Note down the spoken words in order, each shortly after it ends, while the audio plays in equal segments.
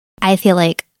I feel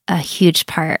like a huge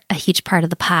part of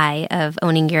the pie of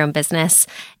owning your own business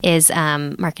is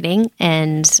marketing.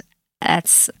 And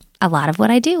that's a lot of what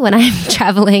I do when I'm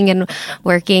traveling and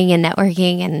working and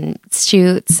networking and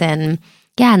shoots. And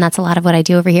yeah, and that's a lot of what I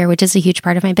do over here, which is a huge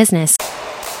part of my business. The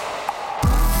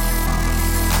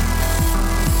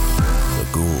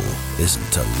goal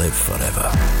isn't to live forever.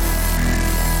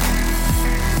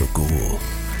 The goal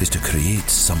is to create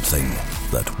something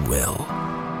that will.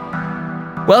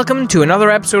 Welcome to another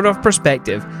episode of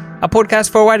Perspective, a podcast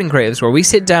for wedding creatives where we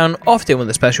sit down, often with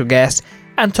a special guest,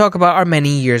 and talk about our many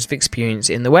years of experience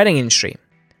in the wedding industry.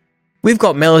 We've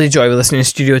got Melody Joy with us in the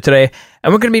studio today,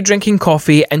 and we're going to be drinking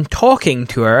coffee and talking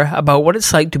to her about what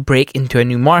it's like to break into a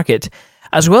new market,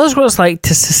 as well as what it's like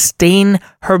to sustain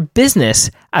her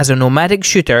business as a nomadic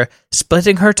shooter,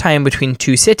 splitting her time between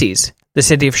two cities, the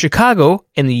city of Chicago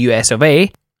in the US of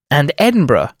A, and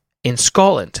Edinburgh in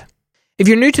Scotland. If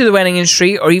you're new to the wedding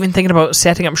industry or even thinking about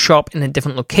setting up shop in a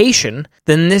different location,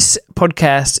 then this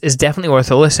podcast is definitely worth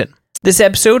a listen. This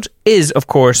episode is, of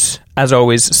course, as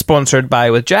always, sponsored by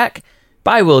With Jack,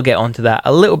 but I will get onto that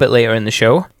a little bit later in the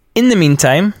show. In the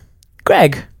meantime,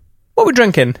 Greg, what are we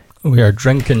drinking? We are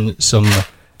drinking some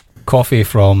coffee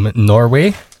from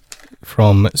Norway,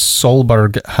 from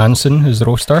Solberg Hansen, who's the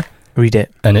roaster. Read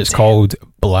it. And it's called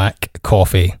Black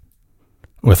Coffee,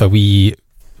 with a wee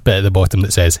bit at the bottom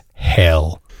that says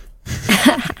hell.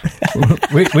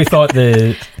 we thought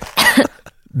the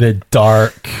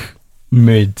dark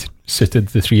mood suited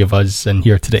the three of us in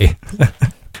here today.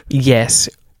 Yes.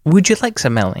 Would you like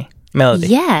some Melody?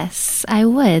 Yes, I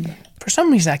would. For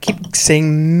some reason, I keep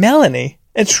saying Melanie.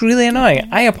 It's really annoying.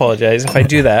 I apologize if I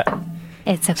do that.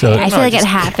 It's okay. I feel like it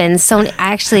happens. So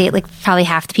actually, probably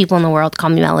half the people in the world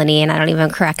call me Melanie, and I don't even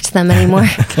correct them anymore.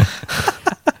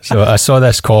 So I saw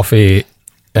this coffee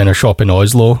in a shop in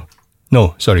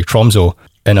Tromsø,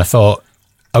 and I thought,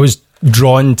 I was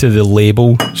drawn to the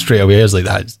label straight away. I was like,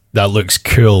 that looks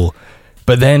cool.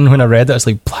 But then when I read it, it's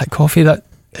like, black coffee, that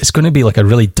it's going to be like a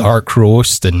really dark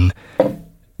roast and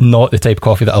not the type of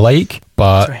coffee that I like.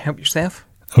 But Sorry, help yourself.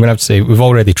 I'm going to have to say, we've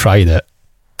already tried it,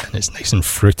 and it's nice and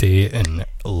fruity and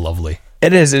lovely.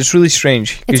 It is. It's really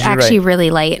strange. It's actually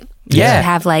really light. Yeah. You should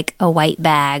have like a white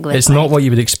bag with it's not what you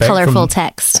would expect. Colorful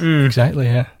text. Exactly,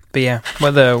 yeah. But yeah,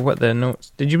 what the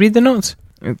notes? Did you read the notes?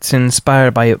 It's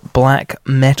inspired by black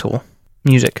metal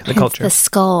music, the culture. The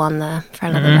skull on the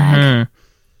front of the bag.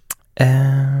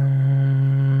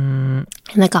 And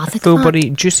the gothic full font.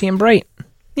 body, juicy and bright.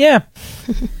 Yeah.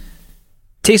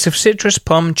 Taste of citrus,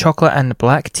 plum, chocolate, and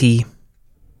black tea.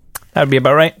 That'd be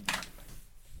about right.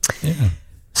 Yeah.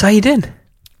 So how you did?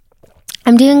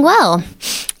 I'm doing well.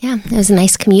 Yeah, it was a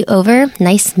nice commute over.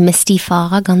 Nice misty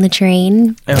fog on the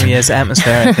train. Oh yes,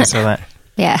 atmospheric. I saw that.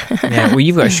 Yeah. Yeah. Well,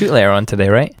 you've got a shoot later on today,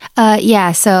 right?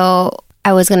 Yeah. So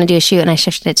I was going to do a shoot, and I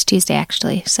shifted it to Tuesday,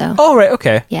 actually. So. Oh right.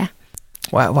 Okay. Yeah.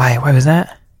 Why was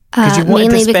that? Because you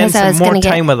wanted mainly to spend because I was some more gonna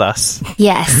time with us.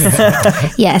 Yes.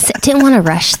 Yes. Didn't want to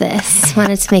rush this.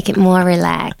 Wanted to make it more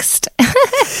relaxed.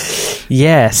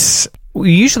 Yes.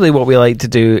 Usually what we like to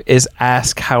do is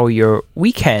ask how your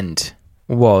weekend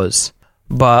was.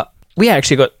 But we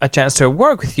actually got a chance to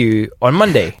work with you on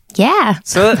Monday. Yeah.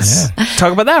 So let's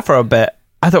talk about that for a bit.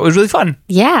 I thought it was really fun.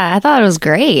 Yeah, I thought it was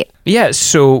great. Yeah,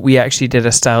 so we actually did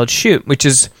a styled shoot, which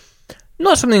is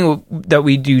not something that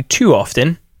we do too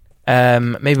often.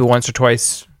 Maybe once or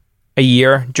twice a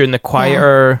year during the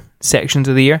quieter sections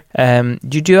of the year. Do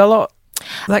you do a lot?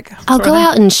 I'll go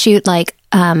out and shoot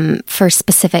for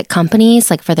specific companies,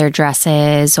 like for their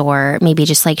dresses, or maybe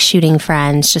just like shooting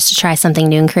friends just to try something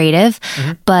new and creative.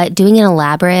 Mm-hmm. But doing an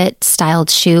elaborate styled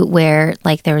shoot where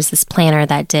there was this planner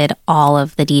that did all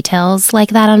of the details like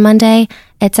that on Monday,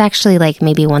 it's actually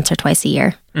maybe once or twice a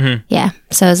year. Mm-hmm. Yeah.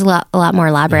 So it was a lot more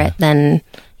elaborate than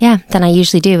I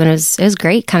usually do. And it was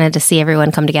great kind of to see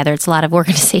everyone come together. It's a lot of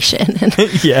organization.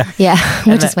 Yeah.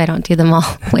 Which is why I don't do them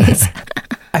always.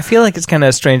 I feel like it's kind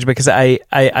of strange because I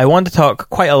want to talk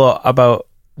quite a lot about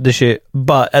the shoot,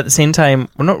 but at the same time,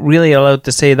 we're not really allowed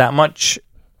to say that much.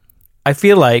 I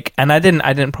feel like, and I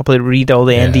didn't properly read all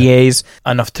the NDAs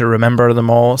enough to remember them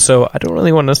all, so I don't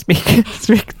really want to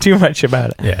speak too much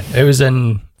about it. Yeah, it was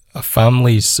in a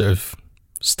family's sort of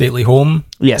stately home.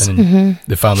 Yes. And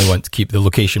the family want to keep the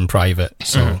location private,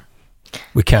 so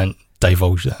we can't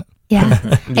divulge that.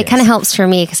 Yeah. It kind of helps for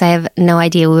me because I have no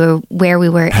idea where we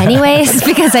were anyways,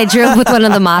 because I drove with one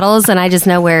of the models and I just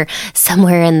know we're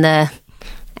somewhere in the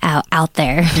out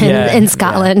there in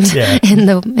Scotland, in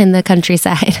the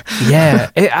countryside.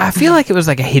 Yeah. I feel like it was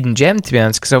like a hidden gem, to be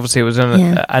honest, because obviously it was in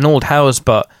an old house,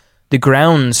 but the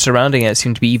grounds surrounding it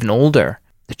seemed to be even older.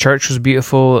 The church was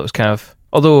beautiful. It was kind of,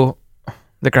 although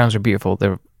The grounds are beautiful.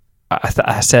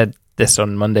 I said this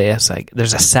on Monday. It's like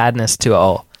there's a sadness to it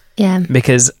all. Yeah.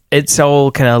 Because it's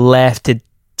all kind of left to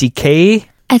decay.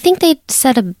 I think they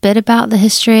said a bit about the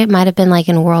history. It might have been like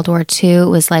in World War II. It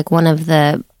was like one of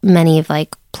the many of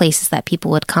like places that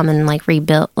people would come and like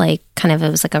rebuild, like kind of, it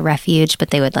was like a refuge,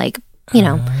 but they would like, you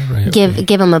know, give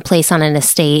them a place on an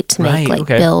estate to make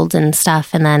build and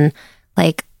stuff. And then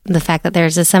like the fact that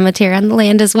there's a cemetery on the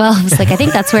land as well. I was like, I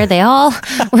think that's where they all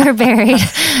were buried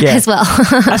as well.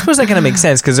 I suppose that kind of makes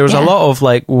sense because there was a lot of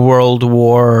like World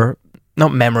War,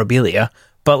 not memorabilia,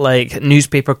 but like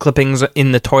newspaper clippings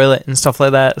in the toilet and stuff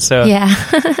like that. So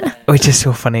which is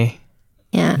so funny.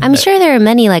 Yeah, I'm sure there are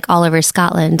many like all over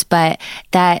Scotland, but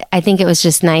that I think it was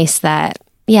just nice that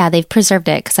they've preserved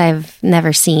it because I've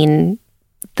never seen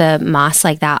the moss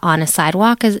like that on a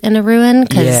sidewalk as in a ruin.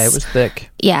 Yeah, it was thick.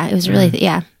 Yeah, it was really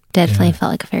definitely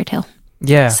felt like a fairy tale.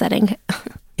 Setting.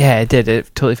 Yeah, it did.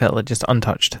 It totally felt like just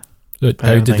untouched.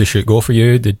 How did the shoot go for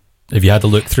you? Have you had to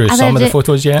look through some of the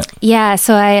photos yet? Yeah,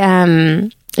 so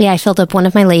I filled up one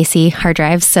of my Lacey hard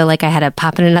drives, so like I had to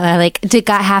pop in another, it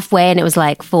got halfway and it was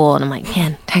like full, and I'm like,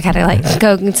 man, I gotta like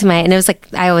go to and it was like,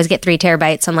 I always get 3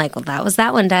 terabytes, so I'm like, well, that was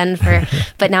that one done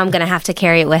but now I'm gonna have to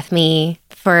carry it with me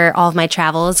for all of my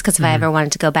travels, because if I ever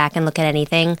wanted to go back and look at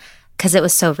anything, because it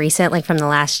was so recent, like from the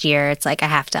last year, it's like I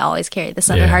have to always carry this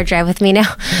other hard drive with me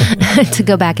now to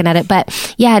go back and edit. But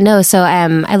so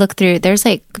I looked through, there's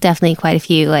like definitely quite a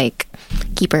few like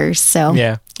keepers, so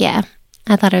yeah.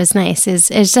 I thought it was nice. It's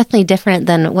definitely different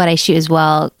than what I shoot as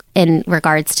well in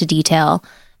regards to detail,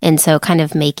 and so kind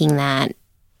of making that,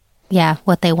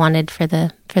 what they wanted for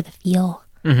the feel.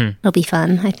 Mm-hmm. It'll be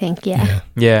fun, I think.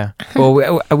 Yeah.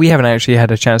 Well, we haven't actually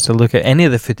had a chance to look at any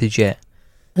of the footage yet.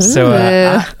 So,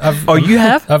 you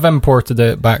have? I've imported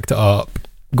it, backed it up,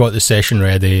 got the session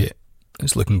ready.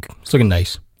 It's looking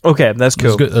nice. Okay, that's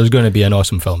cool. There's going to be an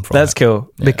awesome film from it. That's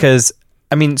cool because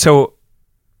I mean, so.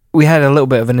 We had a little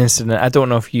bit of an incident. I don't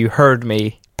know if you heard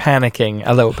me panicking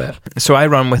a little bit. So I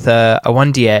run with a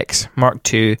 1DX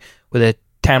Mark II with a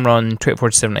Tamron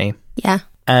 24-70. Yeah.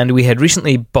 And we had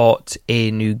recently bought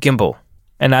a new gimbal.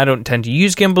 And I don't tend to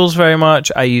use gimbals very much.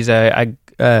 I use a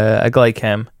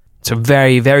Glidecam. So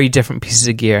very, very different pieces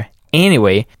of gear.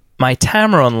 Anyway, my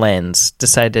Tamron lens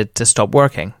decided to stop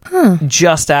working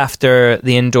just after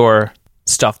the indoor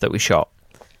stuff that we shot.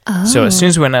 Oh. So as soon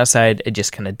as we went outside, it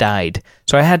just kind of died.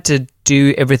 So I had to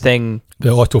do everything. The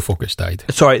autofocus died.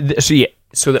 Sorry,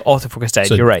 so the autofocus died.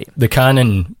 So you're right. The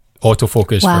Canon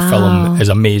autofocus for film is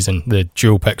amazing. The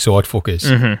dual pixel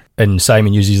autofocus, and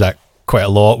Simon uses that quite a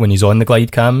lot when he's on the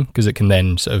Glidecam because it can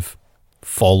then sort of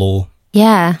follow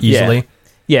easily.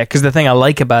 Yeah, because the thing I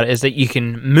like about it is that you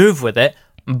can move with it,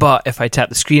 but if I tap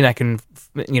the screen, I can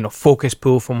focus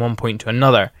pull from one point to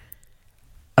another.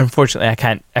 Unfortunately,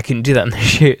 I couldn't do that in the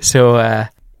shoot. So,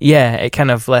 it kind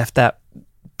of left that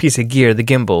piece of gear, the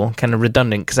gimbal, kind of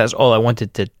redundant because that's all I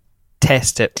wanted to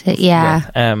test it with.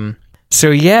 I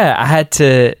had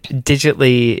to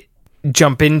digitally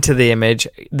jump into the image,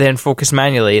 then focus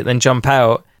manually, then jump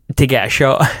out to get a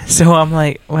shot. So I'm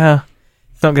like, well,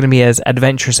 it's not going to be as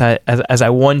adventurous as I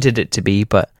wanted it to be,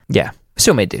 but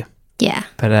still may do. Yeah.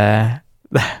 But,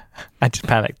 I just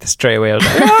panicked straight away. I was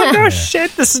like, oh, no,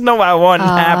 shit, this is not what I want to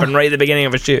happen right at the beginning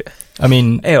of a shoot. I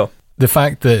mean, the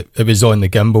fact that it was on the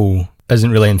gimbal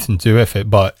isn't really anything to do with it,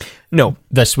 but no,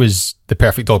 this was the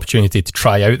perfect opportunity to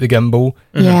try out the gimbal.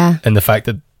 Yeah. And the fact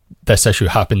that this issue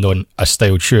happened on a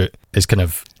styled shoot is kind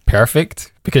of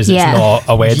perfect because it's not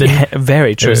a wedding. Yeah,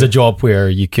 very true. It was a job where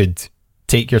you could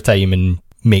take your time and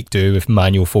make do with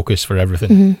manual focus for everything.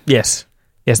 Mm-hmm. Yes,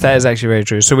 that is actually very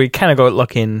true. So we kind of got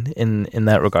lucky in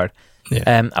that regard.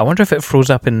 Yeah. I wonder if it froze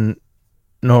up in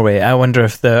Norway. I wonder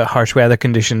if the harsh weather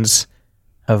conditions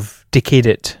have decayed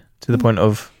it to the point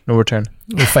of no return.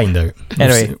 We'll find out.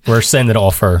 Anyway, we're sending it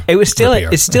off for it was still repair.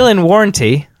 It's still in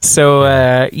warranty.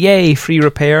 So yay, free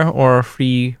repair or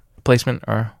free replacement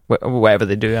or whatever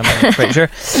they do. I'm not quite sure.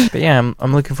 But I'm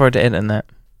looking forward to editing that.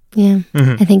 Yeah,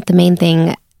 I think the main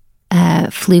thing.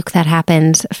 Fluke that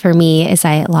happened for me is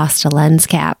I lost a lens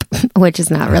cap, which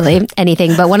is not really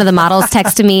anything, but one of the models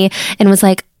texted me and was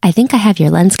like, I think I have your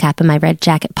lens cap in my red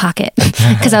jacket pocket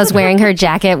because I was wearing her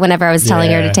jacket whenever I was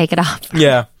telling her to take it off.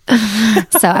 Yeah.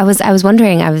 So I was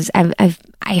wondering,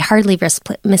 I hardly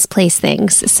misplace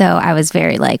things. So I was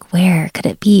very like, where could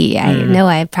it be? I know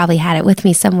I probably had it with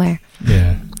me somewhere.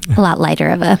 Yeah. A lot lighter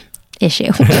of a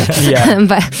issue. Yeah.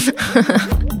 But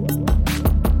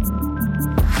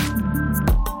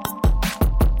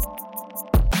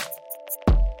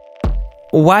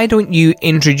why don't you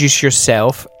introduce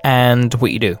yourself and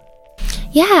what you do?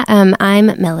 Yeah, I'm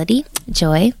Melody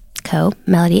Joy. with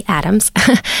Melody Adams.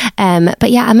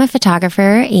 But yeah, I'm a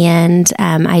photographer, and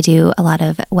I do a lot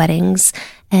of weddings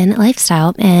and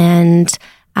lifestyle, and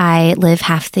I live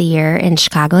half the year in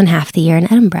Chicago and half the year in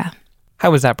Edinburgh.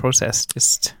 How was that process?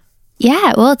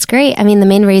 Yeah, well, it's great. I mean, the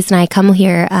main reason I come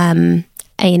here,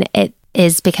 it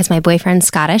is because my boyfriend's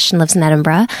Scottish and lives in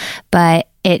Edinburgh, but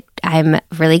I'm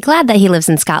really glad that he lives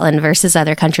in Scotland versus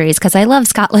other countries because I love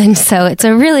Scotland. So it's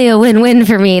really a win-win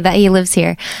for me that he lives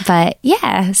here. But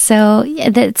yeah, so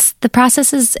the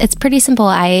process it's pretty simple.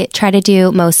 I try to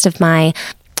do most of my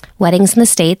weddings in the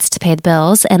States to pay the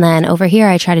bills. And then over here,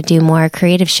 I try to do more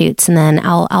creative shoots. And then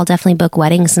I'll definitely book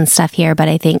weddings and stuff here. But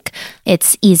I think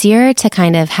it's easier to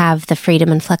kind of have the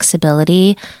freedom and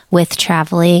flexibility with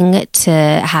traveling to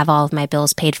have all of my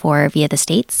bills paid for via the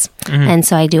States. Mm-hmm. And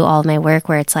so I do all of my work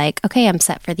where it's like, okay, I'm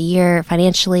set for the year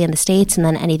financially in the States. And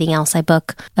then anything else I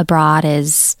book abroad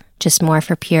is just more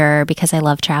for pure because I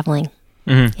love traveling.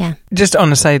 Mm-hmm. Yeah. Just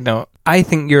on a side note, I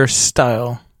think your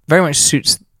style very much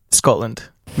suits Scotland.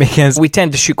 Because we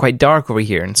tend to shoot quite dark over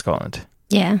here in Scotland.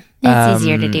 Yeah, it's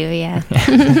easier to do, yeah.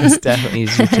 It's definitely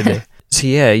easier to do. So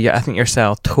yeah, I think your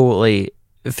style totally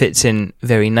fits in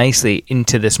very nicely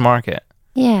into this market.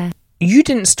 Yeah. You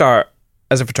didn't start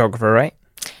as a photographer, right?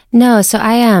 No, so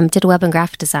I did web and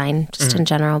graphic design just in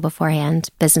general beforehand.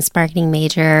 Business marketing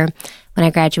major. When I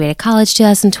graduated college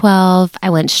 2012, I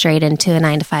went straight into a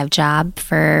 9-to-5 job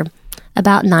for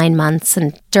about 9 months.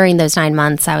 And during those 9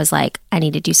 months, I was like, I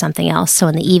need to do something else. So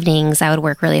in the evenings, I would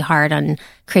work really hard on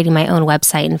creating my own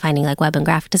website and finding like web and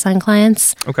graphic design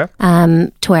clients. Okay.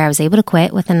 To where I was able to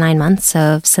quit within 9 months.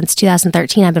 So since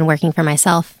 2013, I've been working for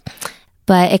myself.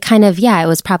 But it kind of, it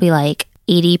was probably like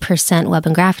 80% web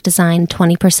and graphic design,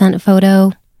 20%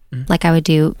 photo. Like I would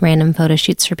do random photo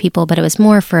shoots for people, but it was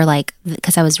more for like,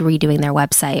 because I was redoing their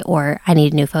website or I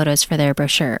needed new photos for their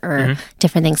brochure or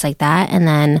different things like that. And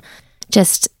then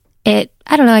I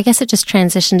don't know, I guess it just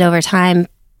transitioned over time.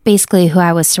 Basically who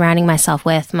I was surrounding myself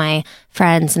with, my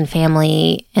friends and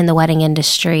family in the wedding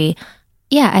industry.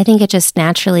 Yeah, I think it just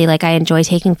naturally, like I enjoy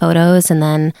taking photos. And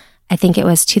then I think it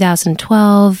was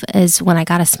 2012 is when I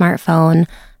got a smartphone.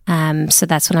 So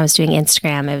that's when I was doing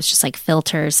Instagram. It was just like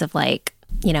filters of like,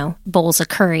 bowls of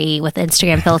curry with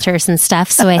Instagram filters and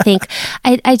stuff. So I think,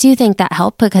 I do think that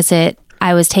helped because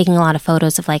I was taking a lot of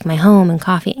photos of like my home and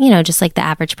coffee, just like the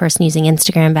average person using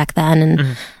Instagram back then.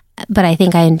 And, but I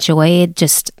think I enjoyed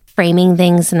just framing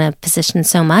things in a position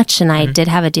so much. And I did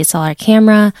have a DSLR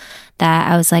camera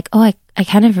that I was like, oh, I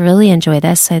kind of really enjoy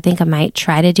this. So I think I might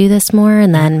try to do this more.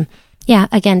 And then,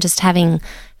 again, just having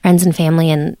friends and family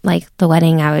and like the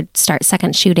wedding, I would start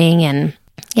second shooting and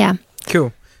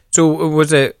Cool. So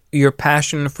was it your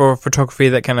passion for photography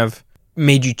that kind of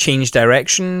made you change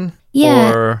direction?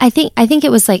 Yeah, or? I think it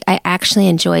was like I actually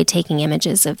enjoyed taking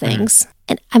images of things.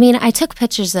 And I mean, I took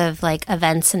pictures of like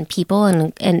events and people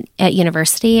and at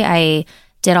university. I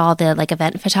did all the like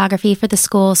event photography for the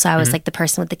school. So I was like the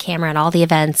person with the camera at all the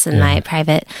events in my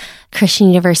private Christian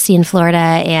university in Florida.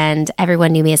 And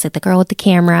everyone knew me as like the girl with the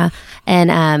camera.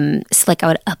 And so like I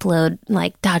would upload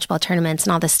like dodgeball tournaments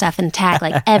and all this stuff and tag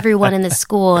like everyone in the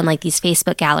school and like these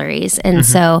Facebook galleries. And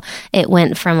so it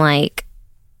went from like,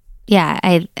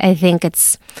 I think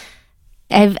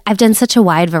I've done such a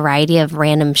wide variety of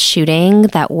random shooting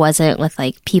that wasn't with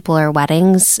like people or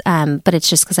weddings, but it's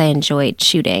just because I enjoyed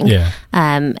shooting. Yeah.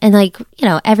 And like,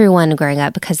 everyone growing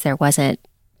up, because there wasn't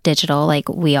digital, like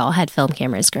we all had film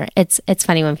cameras. It's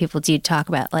funny when people do talk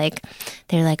about like,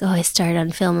 they're like, oh, I started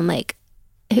on film. I'm like,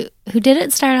 who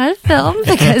didn't start on film?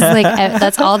 Because like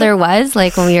that's all there was,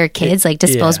 like when we were kids, like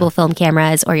disposable film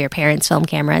cameras or your parents' film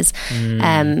cameras.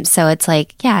 So it's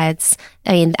like, I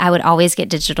would always get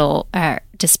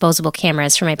disposable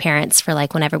cameras for my parents for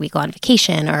like whenever we go on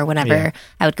vacation or whenever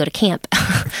I would go to camp.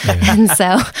 And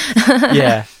so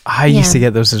I used to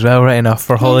get those as well, right enough,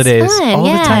 for holidays all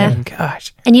the time.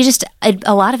 Gosh. And you just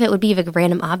a lot of it would be like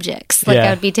random objects like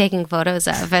I would be taking photos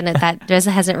of, and that just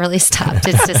hasn't really stopped.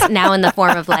 It's just now in the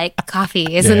form of like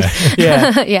coffee, isn't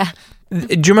it? Do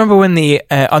you remember when the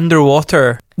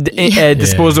underwater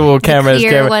disposable cameras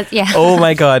came? Oh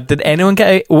my God. Did anyone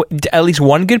get at least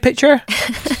one good picture?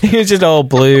 It was just all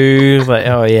blue. Like,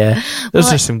 oh yeah.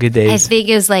 Those are some good days. I think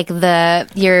it was like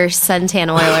your suntan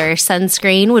oil or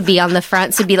sunscreen would be on the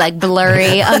front, so it'd be like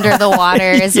blurry under the water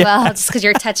as well, just because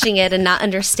you're touching it and not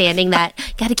understanding that.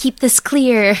 Got to keep this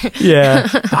clear. Yeah.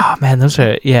 Oh man, those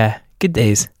are, good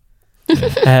days.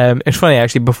 It's funny,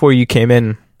 actually, before you came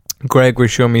in, Greg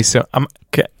was showing me sorry, am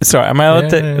I allowed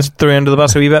to throw you under the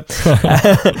bus a wee bit?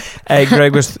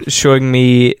 Greg was showing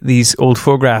me these old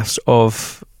photographs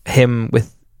of him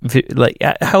with, like,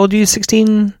 how old are you,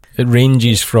 16? It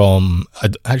ranges from,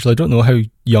 actually, I don't know how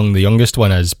young the youngest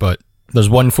one is, but there's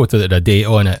one photo that had a date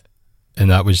on it, and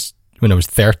that was when I was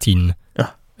 13.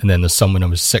 And then there's some when I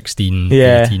was 16,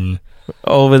 18.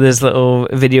 All with his little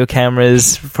video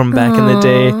cameras from back in the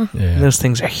day. Yeah. Those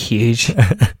things are huge.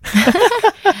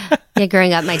 Yeah,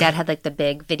 growing up, my dad had like the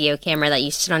big video camera that you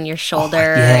sit on your shoulder,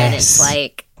 and it's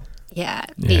like,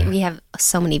 we have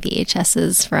so many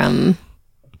VHSs from.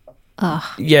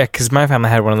 Yeah, because my family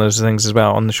had one of those things as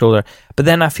well on the shoulder. But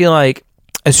then I feel like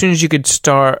as soon as you could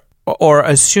start, or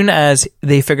as soon as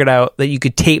they figured out that you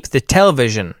could tape the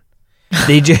television,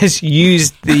 they just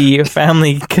used the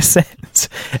family cassettes,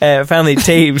 family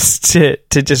tapes to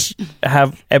just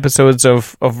have episodes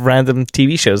of random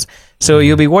TV shows. So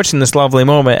you'll be watching this lovely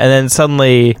moment, and then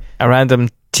suddenly a random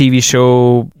TV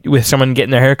show with someone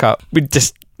getting their hair cut would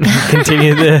just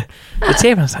continue the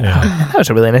tape. And I was like, that was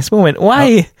a really nice moment.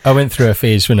 Why? I went through a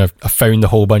phase when I found a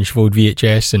whole bunch of old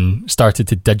VHS and started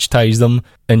to digitize them.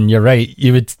 And you're right,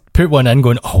 you would put one in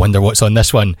going, I wonder what's on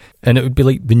this one. And it would be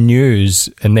like the news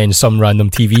and then some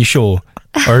random TV show,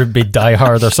 or it'd be Die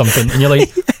Hard or something. And you're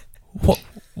like,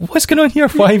 what's going on here?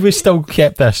 Why have we still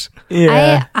kept this?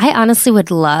 Yeah. I honestly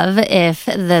would love if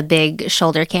the big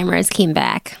shoulder cameras came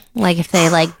back. Like if they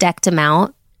like decked them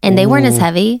out and they weren't as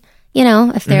heavy. You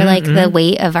know, if they're like the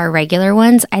weight of our regular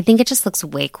ones, I think it just looks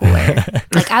way cooler.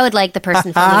 Like I would like the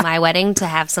person filming my wedding to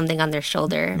have something on their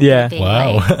shoulder. Yeah.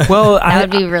 Wow. Like, Well, that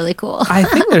would be really cool. I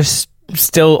think there's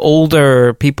still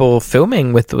older people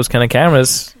filming with those kind of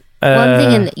cameras. One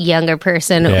thing, a younger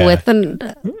person with an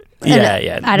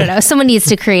I don't know. Someone needs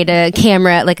to create a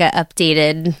camera, like a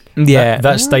updated.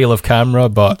 That style of camera,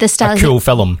 but The style, a cool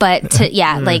film. But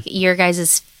like your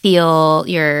guys' feel,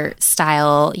 your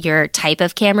style, your type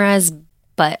of cameras,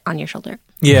 but on your shoulder.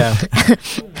 Yeah.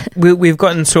 We've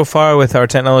gotten so far with our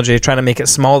technology trying to make it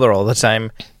smaller all the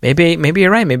time. Maybe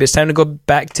you're right. Maybe it's time to go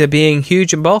back to being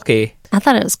huge and bulky. I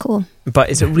thought it was cool.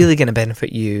 But is it really going to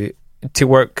benefit you to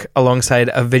work alongside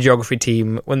a videography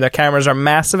team when their cameras are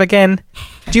massive again?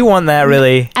 Do you want that,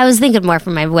 really? I was thinking more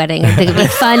for my wedding. I think it'd be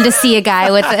fun to see a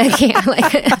guy with a camera.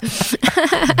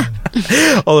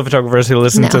 All the photographers who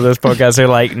listen to this podcast are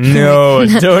like, no,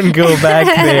 don't go back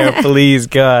there, please,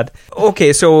 God.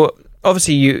 Okay, so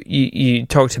obviously you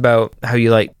talked about how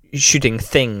you like shooting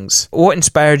things. What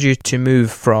inspired you to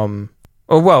move from,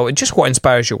 just what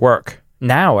inspires your work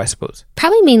now, I suppose?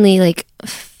 Probably mainly like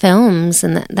films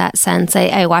in that sense.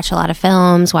 I watch a lot of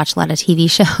films, watch a lot of TV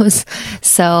shows.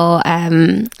 So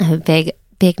I'm a big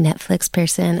Netflix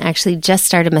person. I actually just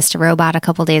started Mr. Robot a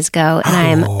couple days ago, and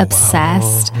I'm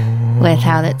obsessed with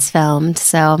how that's filmed.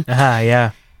 So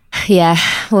yeah,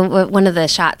 one of the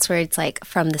shots where it's like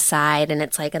from the side, and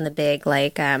it's like in the big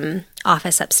like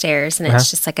office upstairs, and it's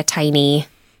just like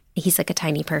he's like a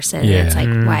tiny person. Yeah. And it's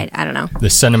like wide. I don't know. The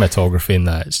cinematography in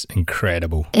that is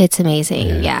incredible. It's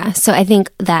amazing. Yeah. So I think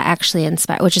that actually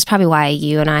inspired, which is probably why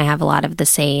you and I have a lot of the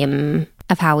same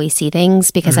of how we see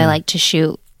things, because I like to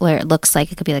shoot where it looks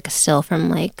like it could be like a still from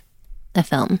like the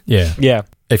film. Yeah. Yeah.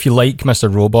 If you like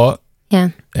Mr. Robot,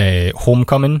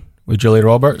 Homecoming with Julia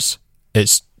Roberts,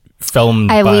 it's filmed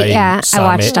by I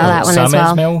watched all that one Sam as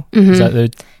well. Esmail.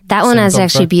 Is that one is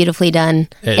actually beautifully done,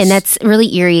 and that's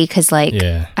really eerie because like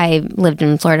I lived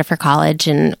in Florida for college,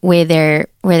 and where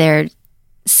they're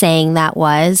saying that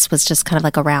was just kind of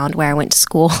like around where I went to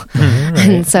school, right.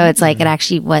 And so it's like it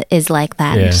actually is like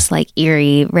that, and just like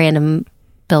eerie random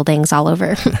buildings all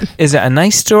over. Is it a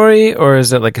nice story or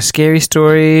is it like a scary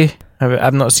story?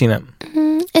 I've not seen it.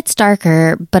 It's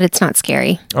darker, but it's not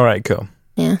scary. All right, cool.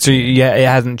 Yeah. So it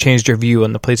hasn't changed your view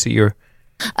on the place that you're.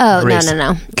 Oh, raised.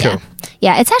 No. Cool.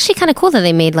 Yeah. It's actually kind of cool that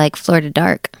they made like Florida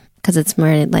dark, because it's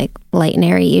more like light and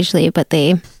airy usually, but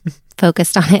they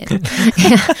focused on it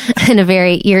in a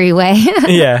very eerie way.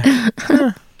 Yeah.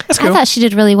 That's cool. I thought she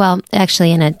did really well.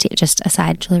 Actually, just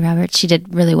aside, Julia Roberts, she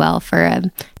did really well for a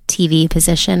TV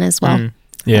position as well.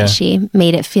 Yeah. She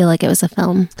made it feel like it was a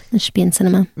film. It should be in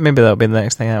cinema. Maybe that'll be the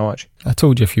next thing I watch. I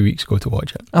told you a few weeks ago to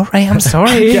watch it. All right, I'm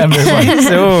sorry.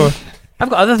 So I've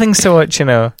got other things to watch,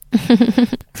 I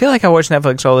feel like I watch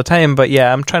Netflix all the time, but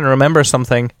I'm trying to remember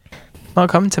something. Not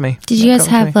coming to me. Did you guys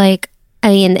have like, I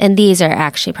mean, and these are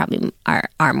actually probably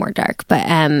are more dark, but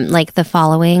like The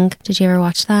Following. Did you ever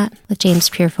watch that with James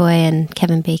Purefoy and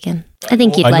Kevin Bacon? I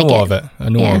think you'd like it. I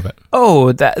know of it.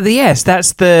 Oh, yes,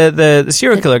 that's the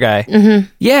serial killer guy. Mm-hmm.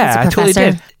 Yeah, I totally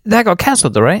did. That got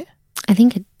cancelled though, right? I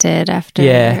think it did after.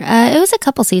 Yeah. It was a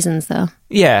couple seasons though.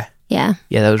 Yeah. Yeah.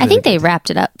 Yeah, that was. I think they wrapped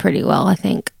it up pretty well. I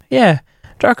think. Yeah,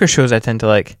 darker shows I tend to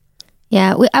like.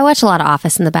 Yeah, I watch a lot of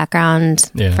Office in the background,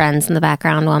 Friends in the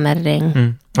background while I'm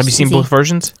editing. Have you seen both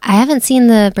versions? I haven't seen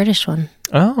the British one.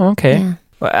 Oh, okay. Yeah.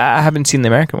 Well, I haven't seen the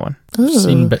American one. Ooh.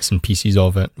 Seen bits and pieces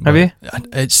of it. Have you?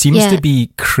 It seems Yeah. to be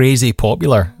crazy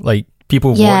popular. Like,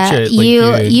 people watch it.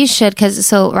 Like, you should, because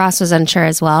so Ross was unsure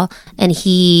as well, and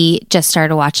he just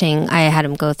started watching. I had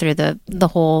him go through the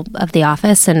whole of The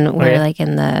Office, and we're like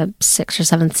in the 6th or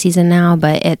 7th season now.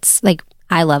 But it's like,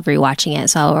 I love rewatching it,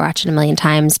 so I'll watch it a million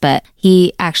times. But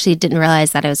he actually didn't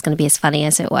realize that it was going to be as funny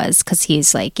as it was, because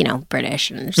he's like,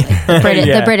 British, and it's like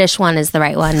the British one is the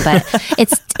right one, but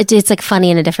it's like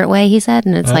funny in a different way. He said,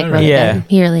 and it's like really good.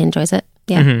 He really enjoys it.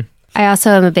 Yeah. Mm-hmm. I also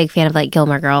am a big fan of like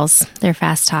Gilmore Girls. They're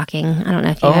fast talking. I don't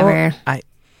know if you ever. I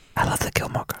love the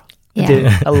Gilmore Girls.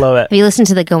 Yeah, I love it. Have you listened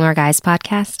to the Gilmore Guys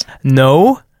podcast?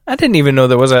 No, I didn't even know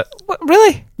there was a. What,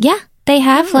 really? Yeah, they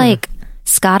have like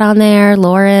Scott on there,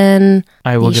 Lauren.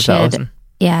 I will give that a listen.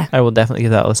 Yeah, I will definitely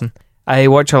give that a listen. I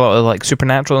watch a lot of like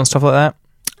Supernatural and stuff like that.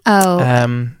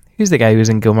 Oh, who's the guy who's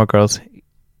in Gilmore Girls?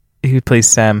 Who plays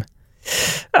Sam?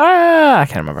 I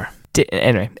can't remember.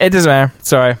 Anyway, it doesn't matter.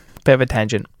 Sorry, bit of a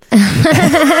tangent. Are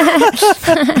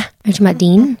you talking about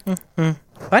Dean?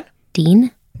 What?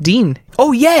 Dean? Dean.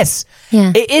 Oh yes.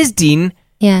 Yeah. It is Dean.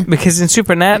 Yeah. Because in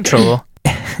Supernatural,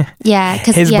 yeah,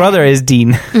 because his brother is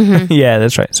Dean. Mm-hmm. Yeah,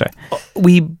 that's right. Sorry.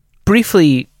 We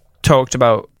briefly talked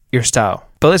about your style,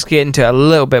 but let's get into it a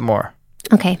little bit more.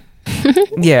 Okay.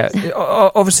 Yeah.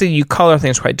 Obviously, you color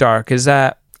things quite dark. Is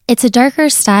that? It's a darker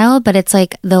style, but it's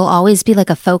like there'll always be like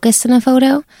a focus in a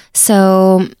photo.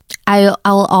 So I'll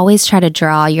always try to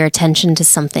draw your attention to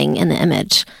something in the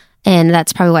image. And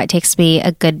that's probably why it takes me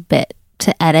a good bit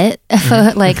to edit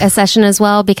like a session as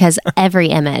well, because every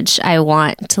image I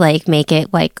want to like make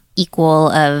it like equal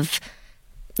of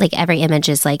like every image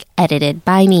is like edited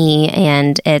by me,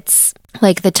 and it's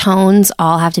like the tones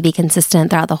all have to be consistent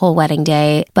throughout the whole wedding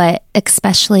day, but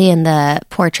especially in the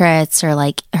portraits or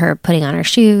like her putting on her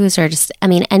shoes or just, I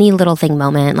mean, any little thing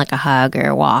moment like a hug or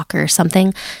a walk or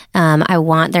something. I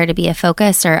want there to be a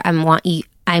focus, or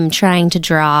I'm trying to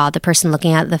draw the person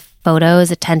looking at the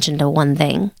photos attention to one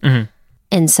thing. Mm-hmm.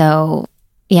 And so,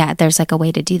 yeah, there's like a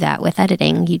way to do that with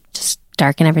editing. You just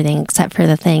darken everything except for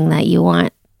the thing that you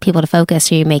want people to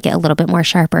focus, or you make it a little bit more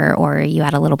sharper, or you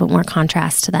add a little bit more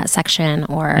contrast to that section,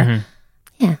 or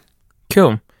yeah.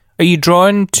 Cool. Are you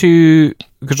drawn to,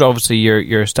 because obviously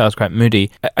your style is quite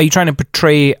moody, are you trying to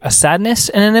portray a sadness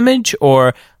in an image,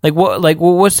 or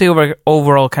what's the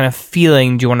overall kind of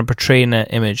feeling do you want to portray in an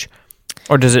image,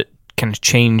 or does it kind of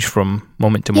change from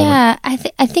moment to moment? Yeah,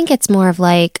 I think it's more of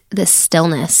like the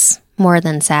stillness more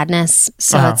than sadness.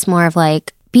 So it's more of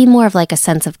like, be more of like a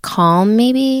sense of calm,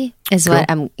 maybe, is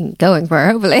what I'm going for,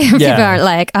 hopefully. People aren't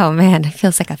like, oh man, it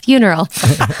feels like a funeral.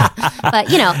 But,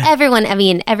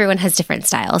 everyone has different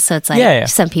styles. So it's like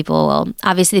some people will,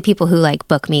 obviously the people who like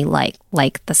book me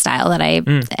like the style that I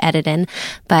edit in.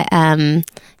 But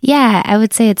I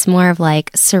would say it's more of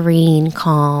like serene,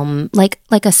 calm,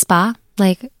 like a spa.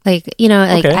 I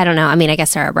don't know. I mean, I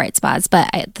guess there are bright spas, but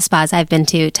the spas I've been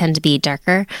to tend to be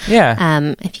darker.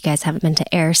 Yeah. If you guys haven't been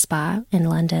to Air Spa in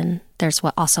London, there's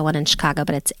also one in Chicago,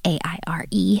 but it's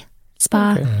AIRE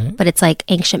Spa. Okay. But it's like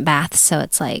ancient baths, so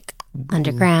it's like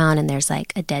underground, and there's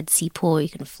like a dead sea pool. You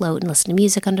can float and listen to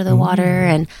music under the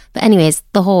water. But anyways,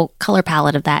 the whole color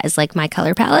palette of that is like my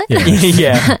color palette.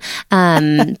 Yeah.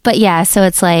 But yeah, so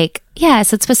it's like, so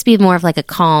it's supposed to be more of like a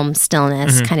calm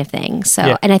stillness kind of thing.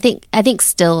 So, and I think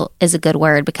still is a good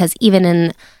word, because even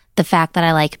in the fact that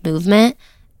I like movement,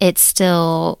 it's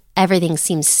still, everything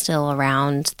seems still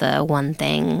around the one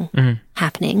thing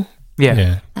happening.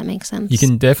 Yeah. That makes sense. You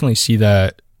can definitely see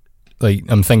that. Like,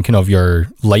 I'm thinking of your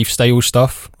lifestyle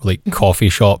stuff, like coffee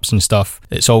shops and stuff.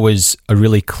 It's always a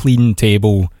really clean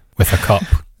table with a cup,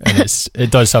 and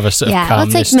it does have a sort of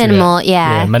calmness. It's like minimal. To it.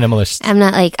 Yeah, minimalist. I'm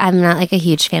not like a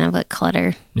huge fan of like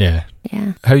clutter. Yeah.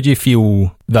 Yeah. How do you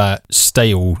feel that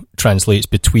style translates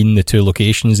between the two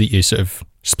locations that you sort of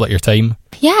split your time?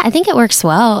 Yeah, I think it works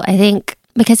well. I think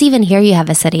because even here you have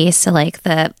a city, so like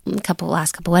the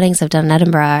last couple weddings I've done in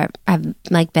Edinburgh, I've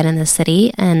like been in the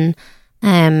city, and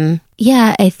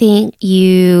I think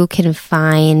you can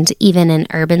find, even in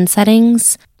urban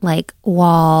settings, like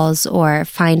walls, or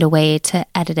find a way to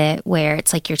edit it where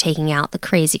it's like you're taking out the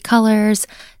crazy colors.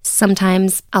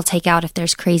 Sometimes I'll take out if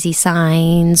there's crazy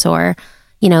signs, or,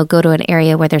 go to an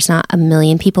area where there's not a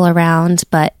million people around.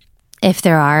 But if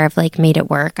there are, I've like made it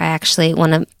work. I actually,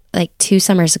 2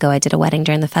 summers ago, I did a wedding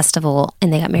during the festival,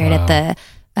 and they got married at the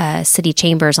city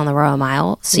chambers on the Royal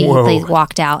Mile. So they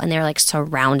walked out, and they were like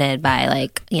surrounded by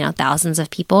thousands of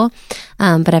people.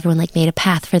 But everyone like made a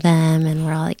path for them, and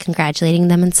we're all like congratulating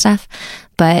them and stuff.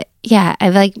 But yeah,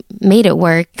 I've like made it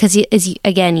work, because you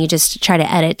just try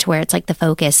to edit to where it's like the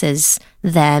focus is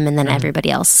them, and then everybody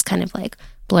else is kind of like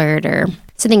blurred or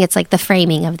So I think it's like the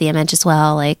framing of the image as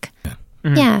well. Like,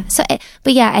 yeah. So,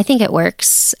 but yeah, I think it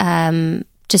works.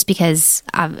 Just because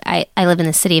I live in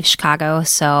the city of Chicago,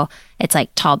 so it's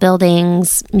like tall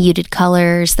buildings, muted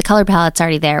colors. The color palette's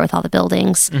already there with all the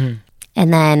buildings.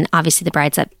 And then obviously the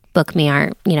brides that book me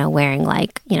aren't, wearing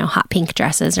like, hot pink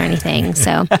dresses or anything.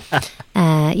 So,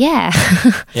 yeah.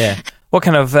 Yeah. What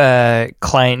kind of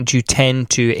client do you tend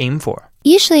to aim for?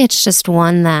 Usually it's just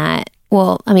one that,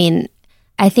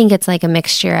 I think it's like a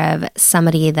mixture of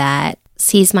somebody that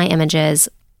sees my images,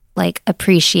 like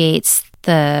appreciates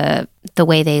the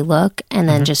way they look, and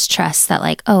then just trusts that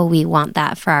like, oh, we want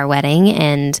that for our wedding,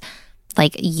 and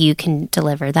like you can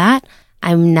deliver that.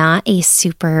 I'm not a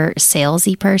super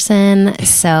salesy person,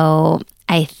 so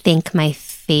I think my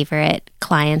favorite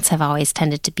clients have always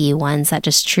tended to be ones that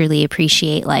just truly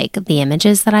appreciate like the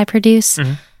images that I produce.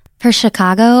 For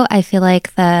Chicago, I feel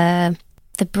like the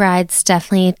brides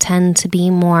definitely tend to be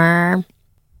more,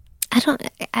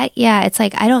 it's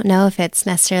like, I don't know if it's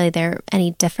necessarily they're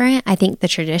any different. I think the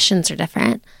traditions are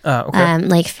different. Okay.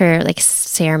 Like for like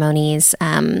ceremonies,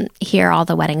 here, all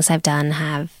the weddings I've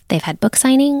done they've had book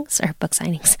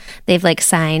signings. They've like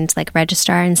signed like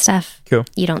registrar and stuff. Cool.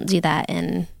 You don't do that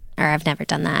I've never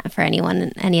done that for anyone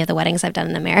in any of the weddings I've done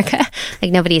in America.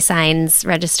 Like nobody signs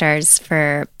registrars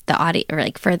for the audio or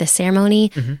like for the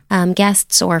ceremony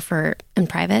guests or for in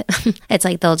private. It's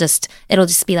like it'll just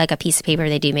be like a piece of paper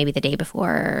they do maybe the day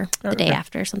before or the day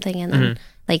after or something, and then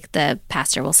like the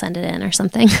pastor will send it in or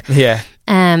something. Yeah.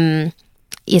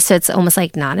 Yeah, so it's almost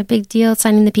like not a big deal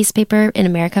signing the piece of paper in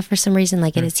America for some reason,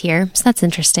 like it is here. So that's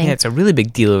interesting. Yeah, it's a really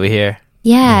big deal over here.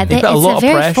 Yeah, They've got a lot it's of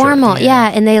very pressure. formal. Yeah,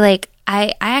 and they like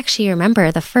I actually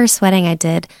remember the first wedding I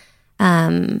did,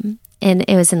 and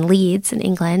it was in Leeds in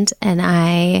England, and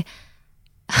I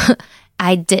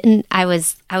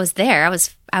was there. I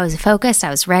was focused. I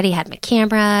was ready. Had my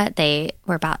camera. They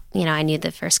were about, I knew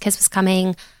the first kiss was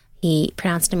coming. He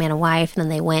pronounced a man and wife, and then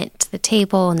they went to the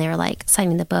table and they were like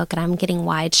signing the book, and I'm getting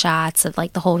wide shots of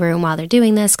like the whole room while they're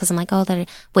doing this because I'm like, oh, they're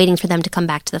waiting for them to come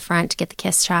back to the front to get the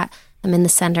kiss shot. I'm in the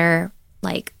center,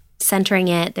 like centering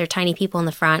it. There are tiny people in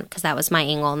the front because that was my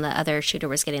angle, and the other shooter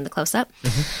was getting the close up.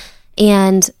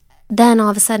 And then all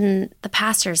of a sudden, the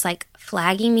pastor's like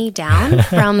flagging me down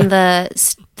from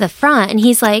the front, and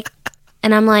he's like,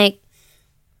 and I'm like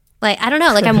I don't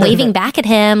know, like I'm waving back at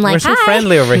him, like, we're so hi.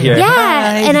 friendly over here. Yeah,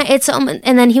 Hi.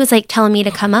 and then he was like telling me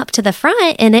to come up to the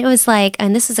front, and it was like,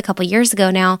 and this is a couple years ago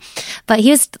now, but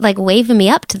he was like waving me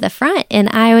up to the front, and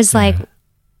I was like,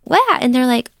 wow. And they're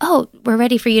like, oh, we're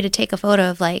ready for you to take a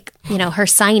photo of like, her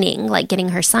signing, like getting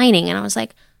her signing. And I was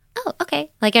like, oh,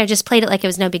 okay. Like I just played it like it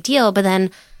was no big deal. But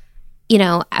then,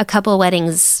 a couple of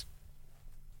weddings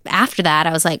after that,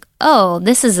 I was like, oh,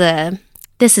 this is a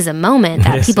moment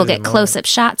that people get close-up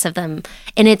shots of them.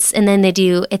 And then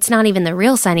it's not even the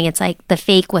real signing. It's like the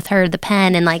fake with her, the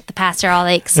pen, and like the pastor all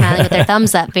like smiling with their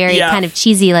thumbs up, very kind of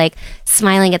cheesy, like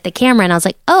smiling at the camera. And I was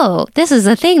like, oh, this is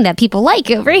a thing that people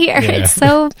like over here. Yeah. It's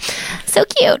so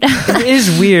cute. It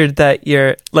is weird that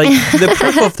you're like, the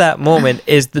proof of that moment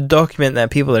is the document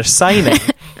that people are signing.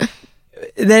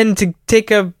 Then to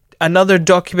take another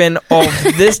document of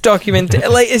this document,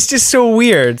 like it's just so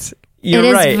weird.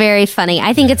 You're right. It is very funny.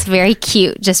 I think it's very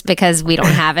cute just because we don't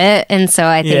have it. And so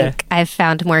I think I've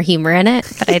found more humor in it,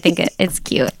 but I think it's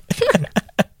cute.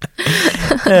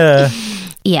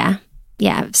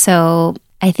 Yeah. So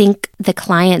I think the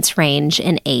clients range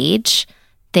in age,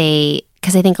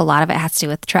 because I think a lot of it has to do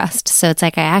with trust. So it's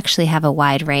like I actually have a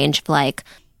wide range of like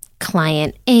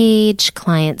client age,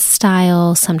 client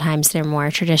style. Sometimes they're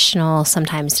more traditional.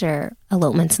 Sometimes they're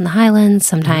elopements in the Highlands.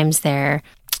 Sometimes they're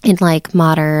in like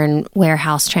modern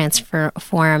warehouse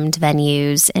transformed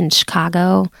venues in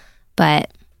Chicago.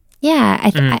 But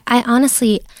yeah, I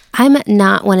honestly, I'm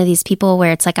not one of these people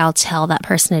where it's like I'll tell that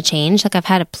person to change. Like I've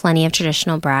had plenty of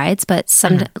traditional brides, but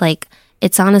like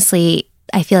it's honestly,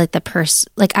 I feel like the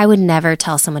person, like I would never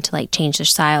tell someone to like change their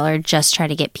style or just try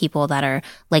to get people that are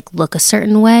like look a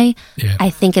certain way. Yeah.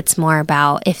 I think it's more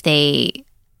about if they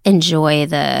enjoy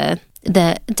the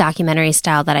documentary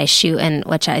style that I shoot, and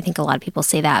which I think a lot of people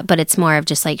say that, but it's more of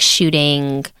just like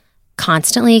shooting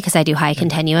constantly because I do high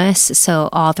continuous, so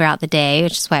all throughout the day,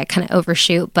 which is why I kind of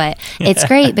overshoot. But it's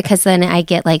great because then I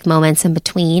get like moments in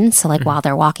between, so like while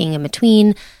they're walking in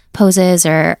between poses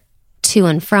or to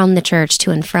and from the church,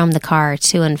 to and from the car,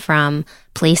 to and from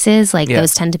places, like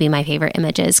those tend to be my favorite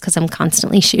images because I'm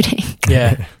constantly shooting.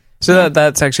 So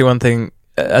that's actually one thing.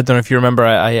 I don't know if you remember,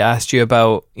 I asked you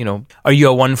about, are you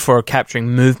a one for capturing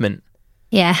movement?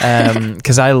 Yeah.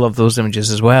 Because I love those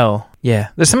images as well. Yeah.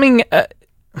 There's something a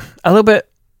little bit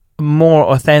more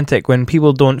authentic when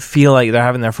people don't feel like they're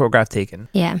having their photograph taken.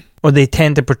 Yeah. Or they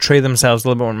tend to portray themselves a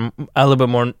little bit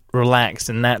more relaxed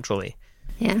and naturally.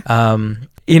 Yeah.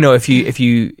 If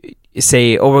you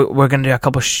say, "Oh, we're going to do a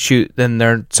couple shoot,"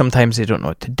 then sometimes they don't know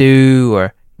what to do,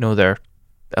 or they're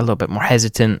a little bit more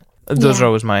hesitant. Those are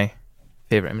always my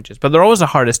favorite images, but they're always the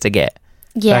hardest to get.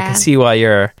 Yeah. So I can see why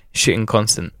you're shooting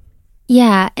constant.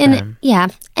 Yeah, and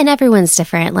and everyone's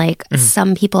different. Like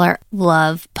some people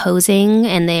love posing,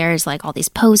 and there's like all these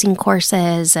posing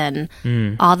courses and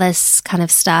all this kind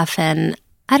of stuff. And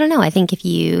I don't know. I think if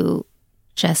you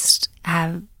just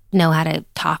know how to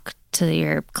talk to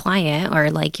your client, or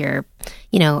like or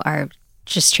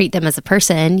just treat them as a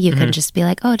person, you can just be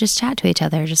like, oh, just chat to each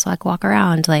other, just like walk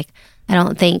around. Like I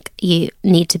don't think you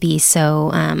need to be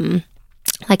so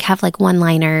like have like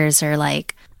one-liners or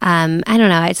like. I don't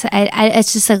know.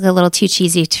 It's just like a little too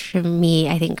cheesy for me,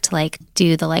 I think, to like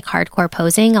do the like hardcore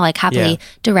posing. I'll like happily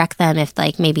direct them if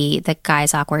like maybe the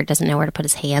guy's awkward, doesn't know where to put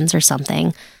his hands or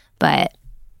something. But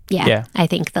I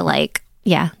think the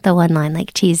one line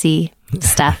like cheesy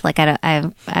stuff. Like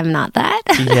I'm not that.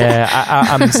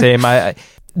 I'm the same.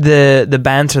 The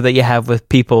banter that you have with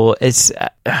people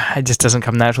it just doesn't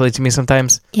come naturally to me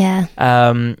sometimes. Yeah.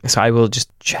 So I will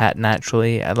just chat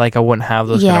naturally. I won't have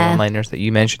those kind of one-liners that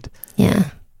you mentioned. Yeah.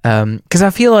 Because I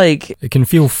feel like it can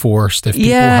feel forced if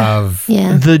people have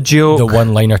the joke, the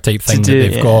one-liner type thing that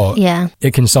they've got. Yeah.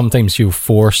 It can sometimes feel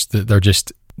forced that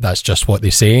that's just what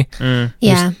they say.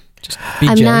 Yeah. Just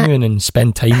be genuine and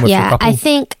spend time with your couple.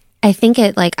 I think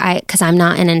it because I'm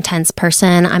not an intense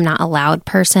person. I'm not a loud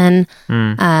person.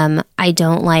 I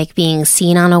don't like being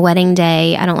seen on a wedding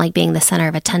day. I don't like being the center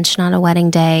of attention on a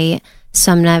wedding day.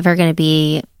 So I'm never going to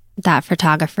be that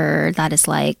photographer that is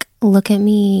like, look at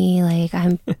me, like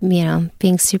I'm,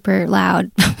 being super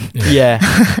loud. Yeah.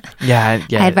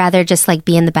 I'd rather just like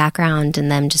be in the background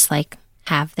and them just like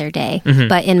have their day.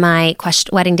 But in my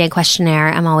wedding day questionnaire,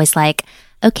 I'm always like,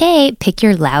 okay, pick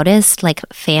your loudest like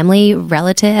family,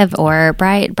 relative, or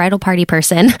bridal party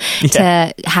person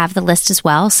to have the list as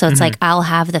well. So it's like I'll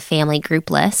have the family group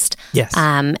list. Yes.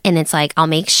 And it's like I'll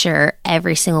make sure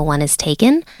every single one is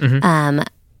taken.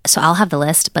 So I'll have the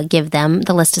list, but give them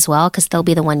the list as well, because they'll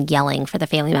be the one yelling for the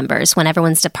family members. When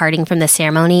everyone's departing from the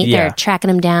ceremony, they're tracking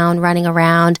them down, running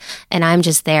around, and I'm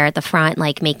just there at the front,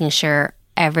 like making sure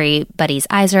everybody's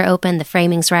eyes are open, the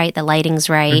framing's right, the lighting's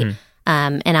right.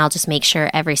 And I'll just make sure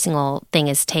every single thing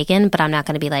is taken, but I'm not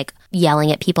going to be like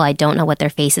yelling at people. I don't know what their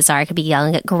faces are. I could be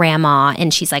yelling at grandma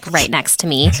and she's like right next to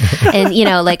me and,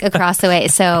 like across the way.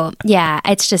 So yeah,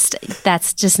 it's just,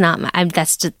 that's just not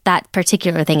that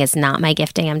particular thing is not my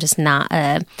gifting. I'm just not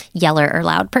a yeller or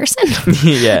loud person.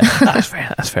 Yeah, that's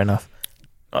fair enough.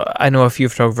 I know a few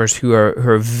photographers who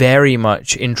are very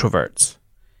much introverts,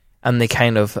 and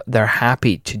they're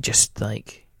happy to just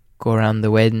like go around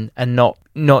the wedding and not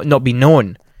be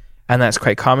known, and that's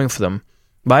quite calming for them.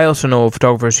 But I also know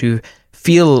photographers who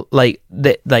feel like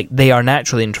they are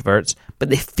naturally introverts, but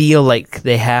they feel like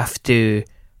they have to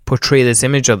portray this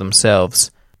image of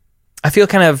themselves. I feel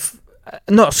kind of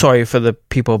not sorry for the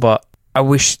people, but I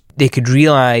wish they could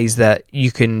realize that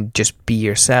you can just be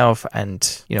yourself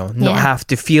and not have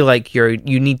to feel like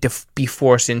you need to be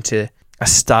forced into a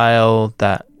style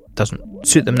that doesn't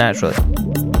suit them naturally.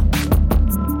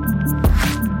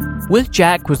 With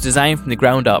Jack was designed from the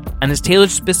ground up and is tailored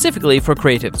specifically for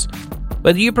creatives.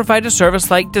 Whether you provide a service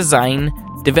like design,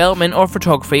 development or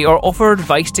photography, or offer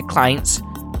advice to clients,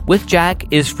 With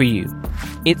Jack is for you.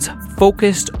 It's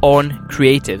focused on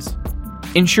creatives.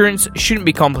 Insurance shouldn't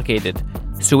be complicated,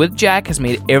 so With Jack has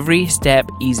made every step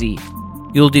easy.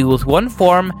 You'll deal with one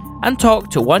form and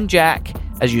talk to one Jack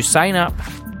as you sign up,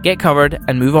 get covered,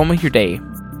 and move on with your day.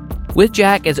 With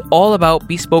Jack is all about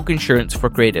bespoke insurance for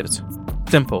creatives.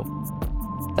 Simple.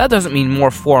 That doesn't mean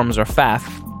more forms or faff,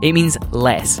 it means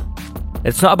less.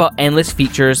 It's not about endless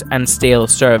features and stale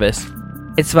service.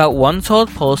 It's about one solid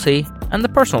policy and the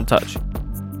personal touch.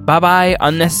 Bye-bye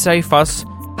unnecessary fuss.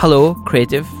 Hello,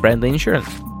 creative friendly insurance.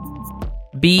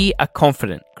 Be a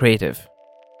confident creative.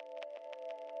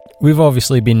 We've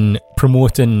obviously been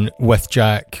promoting With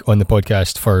Jack on the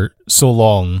podcast for so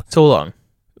long,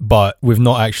 but we've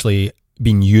not actually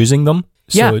been using them.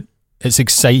 So it's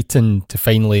exciting to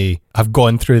finally have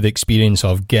gone through the experience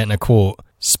of getting a quote,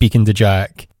 speaking to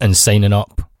Jack, and signing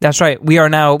up. That's right. We are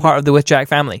now part of the With Jack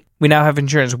family. We now have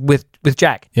insurance with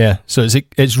Jack. Yeah, so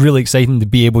it's really exciting to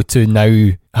be able to now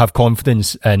have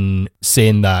confidence in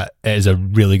saying that it is a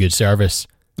really good service.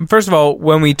 First of all,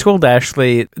 when we told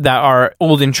Ashley that our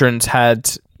old insurance had,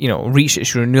 reached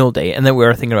its renewal date and that we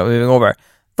were thinking about moving over,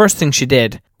 first thing she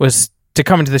did was to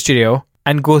come into the studio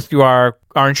and go through our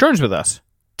insurance with us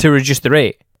to reduce the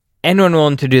rate. Anyone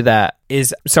willing to do that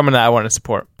is someone that I want to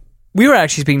support. We were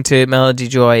actually speaking to Melody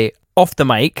Joy off the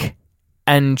mic,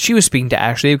 and she was speaking to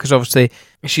Ashley because obviously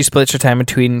she splits her time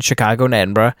between Chicago and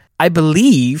Edinburgh. I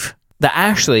believe that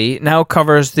Ashley now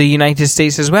covers the United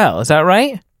States as well. Is that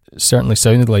right? It certainly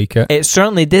sounded like it. It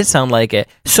certainly did sound like it.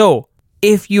 So,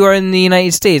 if you are in the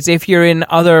United States, if you're in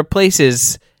other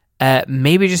places,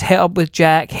 maybe just hit up with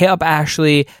Jack, hit up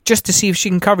Ashley, just to see if she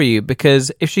can cover you.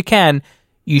 Because if she can,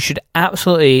 you should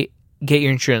absolutely get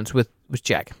your insurance with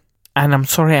Jack. And I'm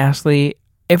sorry, Ashley,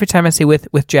 every time I say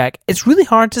with Jack, it's really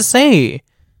hard to say.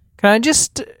 Can I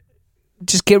just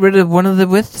get rid of one of the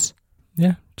withs?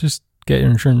 Yeah, just get your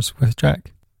insurance with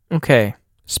Jack. Okay.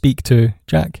 Speak to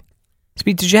Jack.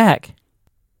 Speak to Jack.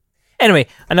 Anyway,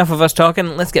 enough of us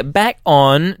talking. Let's get back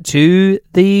on to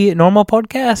the normal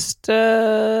podcast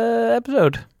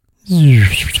episode.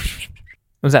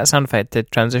 Was that a sound effect to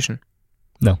transition?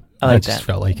 No, I just that.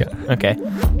 felt like it. Okay.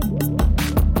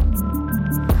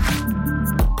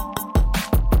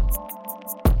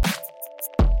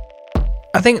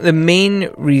 I think the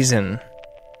main reason,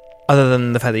 other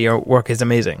than the fact that your work is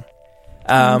amazing,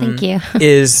 thank you.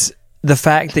 is the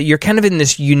fact that you're kind of in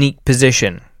this unique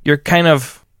position. You're kind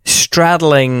of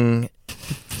straddling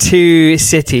two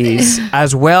cities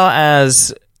as well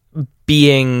as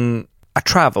being a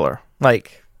traveler,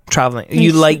 like traveling.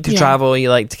 You like to travel, you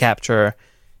like to capture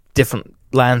different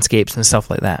landscapes and stuff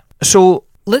like that. So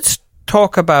let's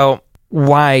talk about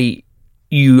why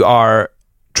you are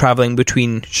traveling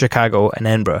between Chicago and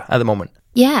Edinburgh at the moment.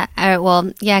 Yeah,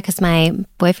 because my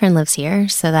boyfriend lives here,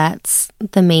 so that's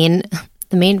the main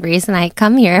reason I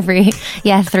come here every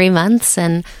 3 months,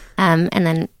 and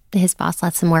then his boss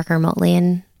lets him work remotely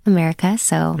in America,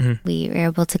 so we were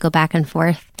able to go back and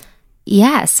forth.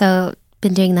 Yeah, so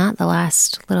been doing that the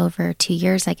last little over 2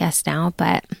 years, I guess now,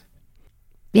 but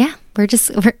yeah, we're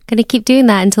gonna keep doing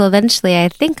that until eventually. I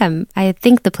think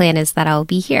the plan is that I'll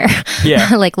be here,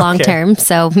 like long term.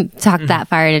 So talk that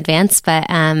far in advance. But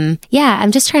yeah,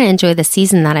 I'm just trying to enjoy the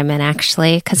season that I'm in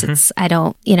actually, because I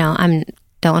don't want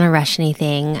to rush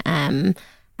anything. I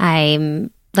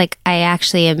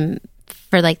actually am,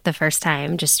 for like the first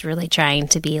time, just really trying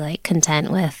to be like content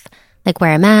with like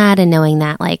where I'm at and knowing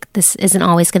that like this isn't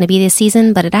always going to be this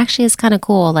season, but it actually is kind of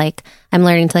cool. Like I'm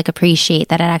learning to like appreciate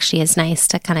that it actually is nice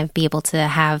to kind of be able to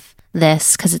have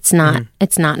this, because it's not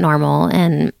normal.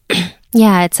 And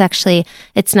yeah,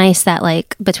 it's nice that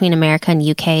like between America and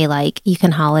UK, like you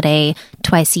can holiday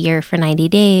twice a year for 90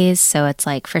 days. So it's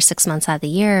like for 6 months out of the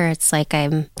year, it's like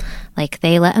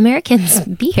they let Americans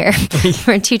be here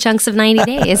for 2 chunks of 90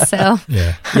 days. So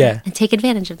yeah, and take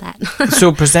advantage of that.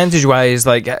 So percentage wise,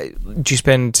 like do you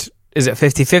spend, is it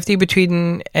 50-50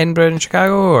 between Edinburgh and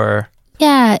Chicago, or?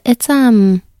 Yeah, it's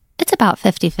about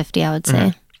 50-50, I would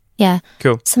say. Yeah.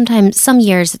 Cool. Sometimes, some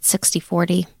years it's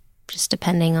 60-40, just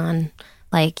depending on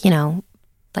like the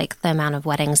amount of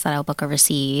weddings that I'll book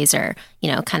overseas, or,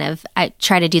 kind of, I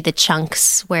try to do the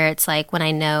chunks where it's like when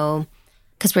I know,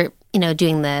 because we're,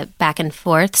 doing the back and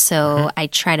forth. So I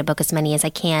try to book as many as I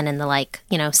can in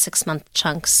the 6 month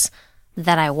chunks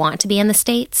that I want to be in the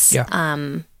States. Yeah.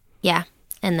 Yeah.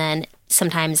 And then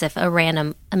sometimes if a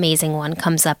random amazing one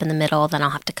comes up in the middle, then I'll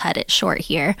have to cut it short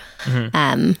here.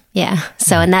 Yeah.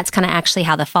 So, and that's kind of actually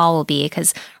how the fall will be,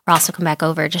 because we'll also come back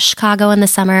over to Chicago in the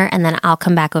summer, and then I'll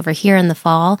come back over here in the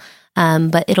fall.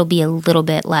 But it'll be a little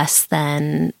bit less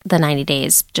than the 90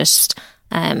 days, just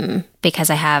because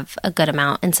I have a good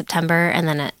amount in September, and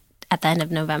then at the end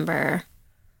of November,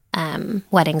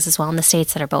 weddings as well in the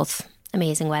States that are both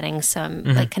amazing weddings. So I'm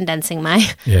like condensing my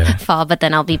fall, but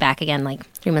then I'll be back again like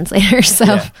 3 months later.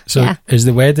 So is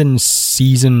the wedding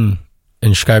season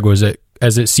in Chicago, is it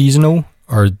seasonal,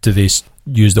 or do they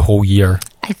use the whole year?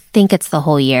 I think it's the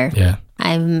whole year.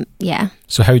 Yeah.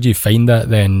 So how do you find that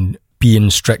then, being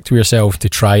strict with yourself to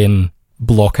try and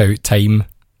block out time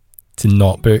to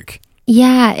not book?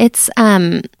 Yeah, it's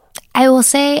I will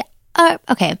say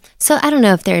okay, so I don't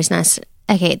know if there's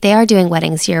they are doing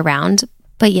weddings year round.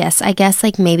 But yes, I guess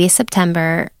like maybe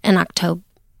September and October,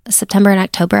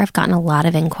 I've gotten a lot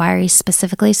of inquiries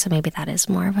specifically. So maybe that is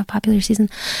more of a popular season.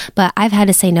 But I've had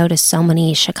to say no to so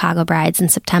many Chicago brides in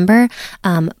September.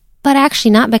 But actually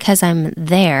not because I'm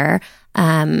there,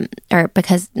 or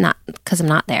because I'm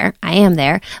not there. I am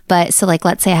there. But so like,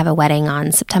 let's say I have a wedding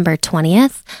on September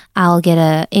 20th. I'll get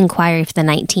a inquiry for the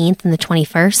 19th and the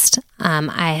 21st.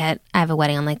 I have a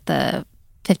wedding on like the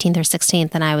 15th or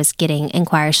 16th, and I was getting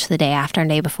inquiries for the day after and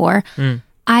day before.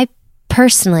 I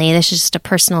personally, this is just a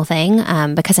personal thing,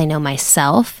 because I know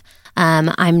myself,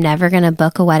 I'm never going to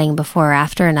book a wedding before or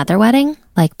after another wedding,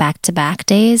 like back-to-back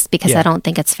days, because I don't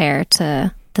think it's fair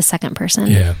to the second person.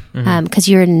 Yeah. Because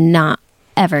you're not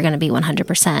ever going to be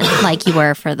 100% like you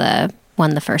were for the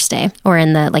first day, or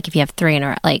in the, like, if you have 3 in a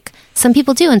row, like some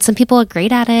people do, and some people are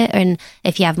great at it. And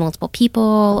if you have multiple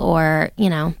people, or, you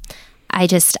know,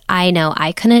 I know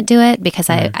I couldn't do it because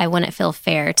I wouldn't feel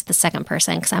fair to the second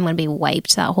person, because I'm going to be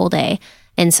wiped that whole day.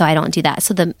 And so I don't do that.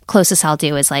 So the closest I'll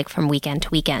do is like from weekend to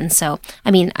weekend. So,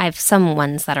 I mean, I have some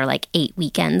ones that are like 8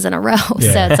 weekends in a row.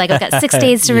 Yeah. So it's like I've got 6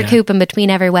 days to recoup in between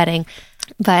every wedding.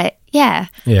 But yeah.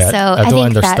 Yeah. So I don't think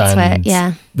understand that's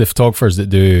what, the photographers that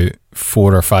do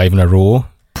 4 or 5 in a row,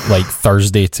 like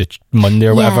Thursday to Monday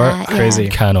or whatever. Yeah, Crazy.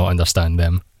 Cannot understand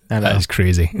them. That is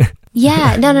crazy.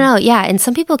 Yeah, no. Yeah. And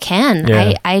some people can.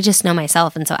 Yeah. I just know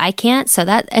myself. And so I can't. So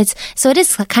it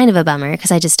is kind of a bummer,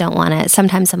 because I just don't want to.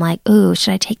 Sometimes I'm like, ooh,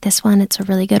 should I take this one? It's a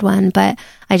really good one. But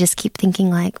I just keep thinking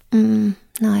like, no,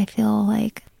 I feel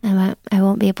like I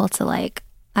won't be able to, like,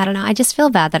 I don't know. I just feel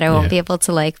bad that I won't be able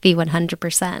to, like, be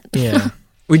 100%. Yeah.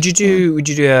 Would you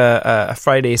do a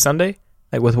Friday, Sunday?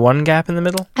 Like with one gap in the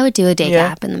middle? I would do a day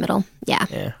gap in the middle. Yeah.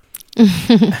 Yeah.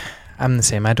 I'm the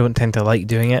same. I don't tend to like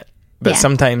doing it, but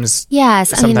sometimes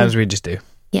we just do.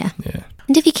 Yeah. Yeah.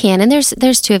 And if you can, and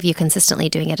there's 2 of you consistently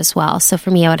doing it as well. So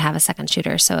for me, I would have a second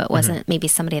shooter, so it wasn't maybe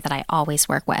somebody that I always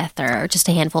work with, or just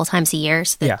a handful of times a year.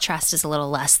 So the trust is a little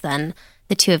less than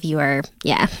the 2 of you are.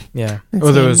 Yeah. Yeah.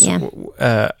 Well, there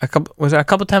was a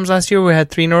couple times last year we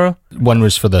had 3 in a row. One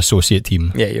was for the associate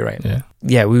team. Yeah, you're right. Yeah.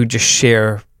 Yeah, we would just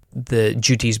share the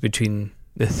duties between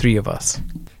the 3 of us,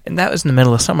 and that was in the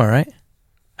middle of summer, right?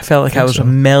 I felt like I was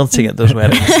melting at those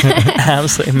weddings.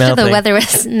 Absolutely melting. The weather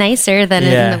was nicer than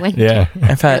in the winter. Yeah.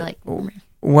 In fact,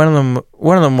 one of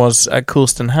them was at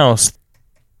Coulston House.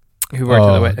 Who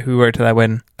worked at that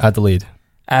wedding? Adelaide.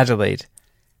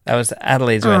 That was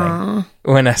Adelaide's wedding.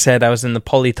 When I said I was in the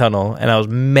polytunnel and I was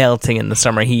melting in the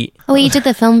summer heat. Oh, you did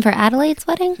the film for Adelaide's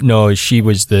wedding? No, she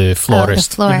was the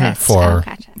florist, for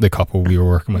the couple we were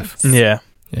working with. Yeah.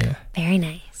 Yeah. Very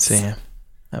nice. So yeah.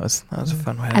 That was a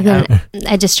fun wedding. I've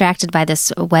been distracted by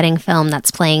this wedding film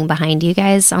that's playing behind you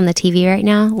guys on the TV right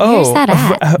now. Where's that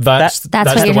at? That's what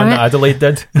the you're one doing? that Adelaide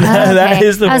did. Oh, okay. That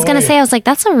is the I was going to one. say, I was like,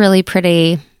 that's a really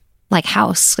pretty, like,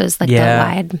 house. It was like the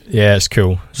wide. Yeah, it's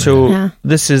cool. So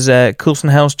this is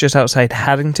Coulston House just outside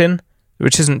Haddington,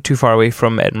 which isn't too far away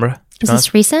from Edinburgh. Is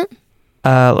this recent?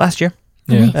 Last year.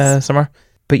 Yeah. Summer.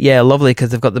 But yeah, lovely, because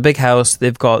they've got the big house.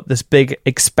 They've got this big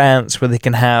expanse where they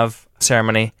can have a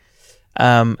ceremony.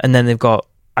 And then they've got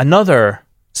another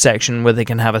section where they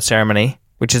can have a ceremony,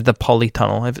 which is the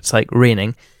polytunnel if it's like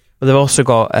raining. But they've also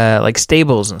got like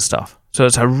stables and stuff. So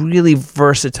it's a really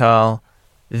versatile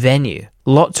venue.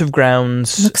 Lots of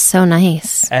grounds. Looks so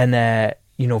nice. And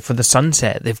for the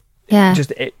sunset, they've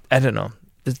just I don't know.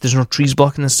 There's no trees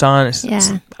blocking the sun.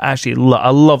 It's actually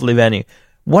a lovely venue.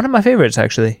 One of my favorites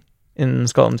actually in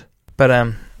Scotland.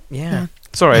 But yeah.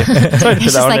 Sorry to put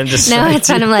that one in. No, it's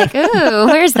kind of like, ooh,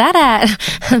 where's that at?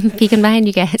 I'm peeking behind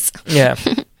you guys. Yeah.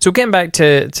 So getting back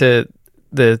to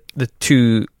the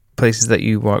 2 places that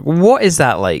you work, what is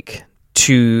that like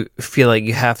to feel like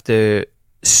you have to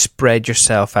spread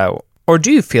yourself out? Or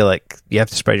do you feel like you have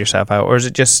to spread yourself out? Or is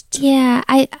it just... Yeah,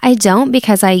 I don't,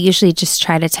 because I usually just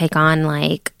try to take on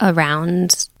like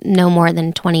around no more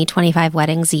than 20, 25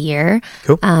 weddings a year.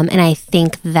 Cool. And I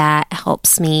think that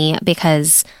helps me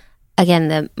because... Again,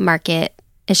 the market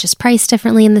is just priced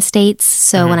differently in the States.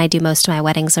 So when I do most of my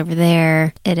weddings over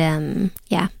there, I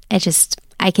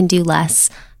can do less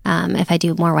if I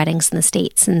do more weddings in the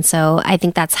States. And so I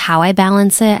think that's how I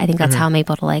balance it. I think that's how I'm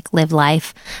able to like live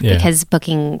life because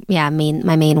booking, my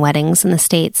main weddings in the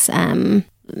States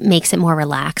makes it more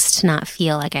relaxed to not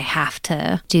feel like I have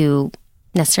to do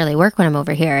necessarily work when I'm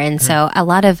over here. And so a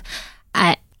lot of,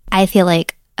 I feel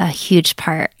like a huge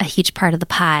part of the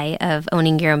pie of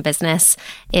owning your own business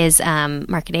is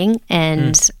marketing,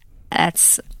 and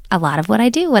that's a lot of what I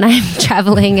do when I'm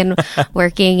traveling and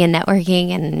working and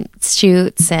networking and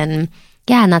shoots, and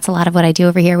that's a lot of what I do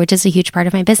over here, which is a huge part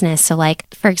of my business. So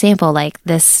like, for example, like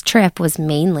this trip was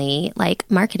mainly like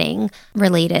marketing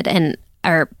related, and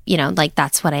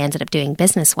that's what I ended up doing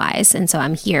business wise. And so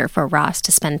I'm here for Ross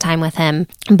to spend time with him,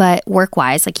 but work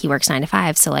wise, like he works 9 to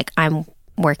 5. So like I'm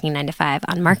working 9 to 5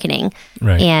 on marketing.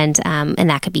 Right. And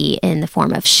that could be in the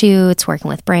form of shoots, working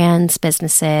with brands,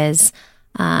 businesses.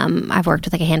 I've worked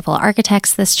with like a handful of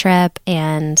architects this trip,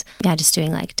 and just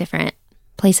doing like different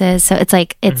places. So it's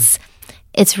like,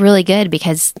 it's really good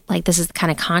because like this is the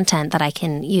kind of content that I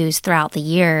can use throughout the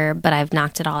year, but I've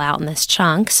knocked it all out in this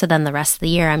chunk. So then the rest of the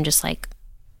year I'm just like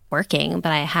working,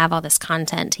 but I have all this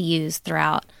content to use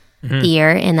throughout the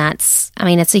year. And it's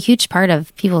a huge part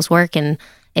of people's work. And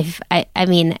I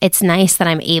mean, it's nice that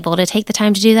I'm able to take the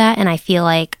time to do that. And I feel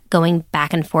like going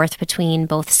back and forth between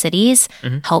both cities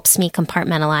helps me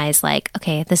compartmentalize, like,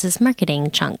 okay, this is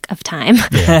marketing chunk of time.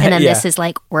 And then this is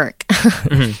like work.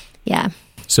 Yeah.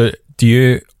 So do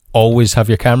you always have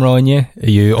your camera on you? Are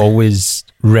you always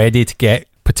ready to get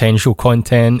potential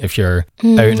content if you're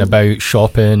out and about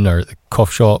shopping or at the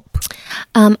coffee shop?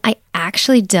 I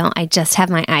actually don't. I just have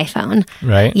my iPhone.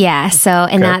 Right. Yeah. So,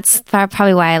 and that's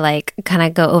probably why I like kind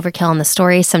of go overkill on the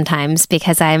stories sometimes,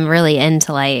 because I'm really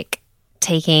into like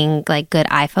taking like good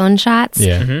iPhone shots.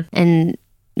 Yeah. And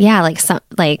yeah,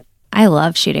 like I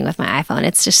love shooting with my iPhone.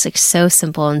 It's just like so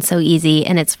simple and so easy,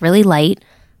 and it's really light.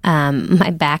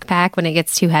 My backpack, when it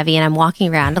gets too heavy and I'm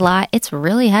walking around a lot, it's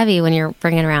really heavy when you're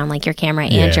bringing around like your camera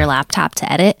and your laptop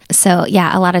to edit. So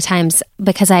yeah, a lot of times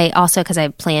because I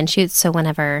plan shoots. So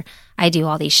whenever I do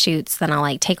all these shoots, then I'll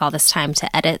like take all this time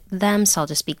to edit them. So I'll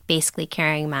just be basically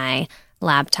carrying my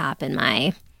laptop and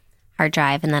my hard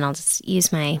drive, and then I'll just use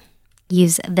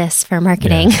this for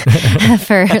marketing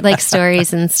for like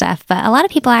stories and stuff. But a lot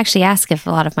of people actually ask if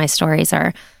a lot of my stories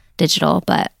are digital,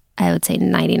 but I would say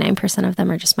 99% of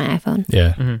them are just my iPhone.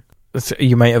 Yeah. So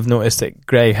you might have noticed that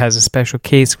Greg has a special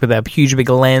case with a huge big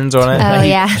lens on it. Oh,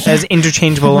 yeah. It's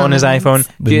interchangeable on his iPhone.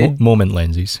 The moment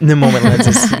lenses. The moment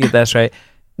lenses. Yeah, that's right.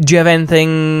 Do you have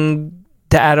anything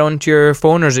to add on to your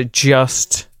phone, or is it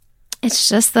just... It's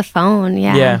just the phone,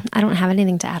 yeah. I don't have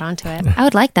anything to add on to it. I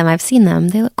would like them. I've seen them.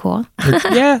 They look cool.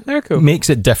 Yeah, they're cool.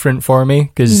 Makes it different for me,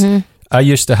 because I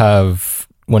used to have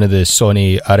one of the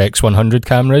Sony RX100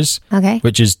 cameras,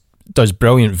 which does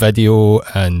brilliant video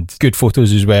and good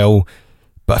photos as well.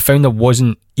 But I found I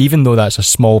wasn't, even though that's a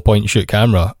small point and shoot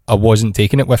camera, I wasn't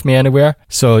taking it with me anywhere.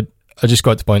 So I just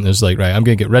got to the point that I was like, right, I'm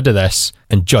going to get rid of this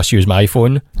and just use my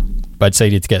iPhone. But I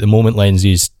decided to get the moment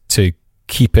lenses to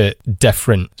keep it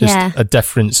different, just a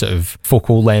different sort of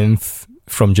focal length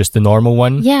from just the normal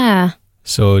one. Yeah.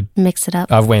 So mix it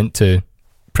up. I've went to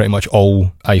pretty much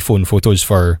all iPhone photos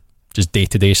for just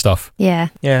day-to-day stuff. Yeah.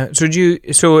 Yeah.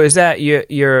 So is that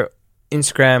your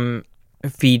Instagram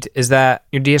feed? Is that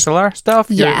your DSLR stuff?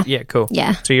 Yeah. Yeah, cool.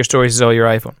 Yeah. So your stories is all your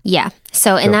iPhone? Yeah.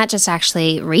 So, and that just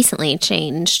actually recently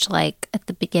changed, like at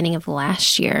the beginning of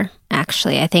last year,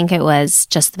 actually. I think it was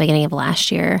just the beginning of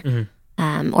last year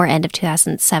or end of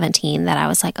 2017 that I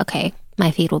was like, okay,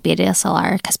 my feed will be a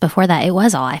DSLR, because before that it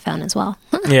was all iPhone as well.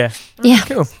 Yeah. Yeah.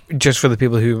 Cool. Just for the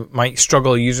people who might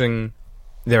struggle using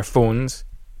their phones,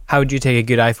 how would you take a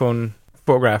good iPhone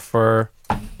photograph for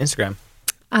Instagram?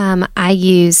 I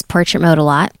use portrait mode a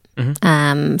lot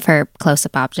for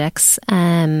close-up objects.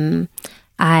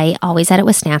 I always edit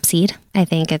with Snapseed. I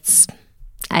think it's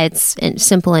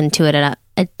simple and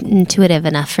intuitive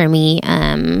enough for me.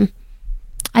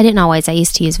 I didn't always. I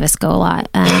used to use VSCO a lot,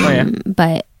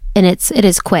 but it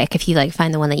is quick if you like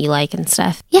find the one that you like and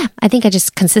stuff. Yeah, I think I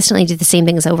just consistently do the same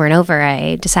things over and over.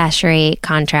 I desaturate,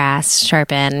 contrast,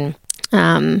 sharpen.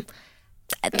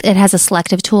 It has a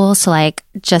selective tool, so like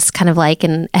just kind of like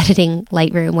in editing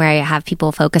Lightroom where I have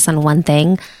people focus on one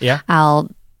thing. Yeah, I'll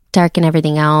darken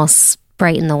everything else,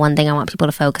 brighten the one thing I want people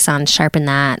to focus on, sharpen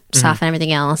that, soften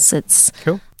everything else. It's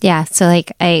cool. Yeah, so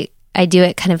like I do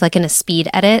it kind of like in a speed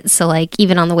edit. So like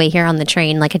even on the way here on the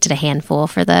train, like I did a handful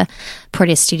for the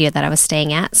Portia studio that I was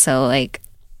staying at. So like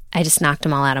I just knocked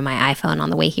them all out of my iPhone on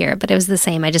the way here, but it was the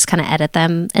same. I just kind of edit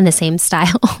them in the same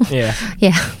style. Yeah.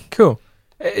 Yeah. Cool.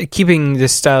 Keeping the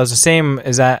styles the same,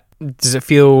 does it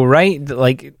feel right?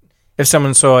 Like if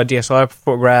someone saw a DSLR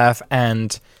photograph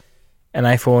and an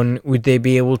iPhone, would they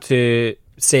be able to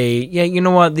say, yeah, you know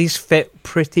what, these fit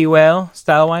pretty well,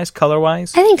 style-wise,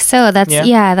 color-wise? I think so. That's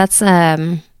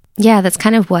that's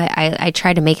kind of what I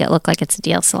try to make it look like it's a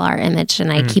DSLR image,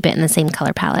 and I keep it in the same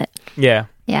color palette. Yeah.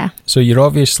 Yeah. So you're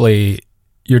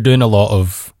doing a lot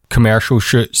of commercial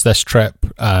shoots this trip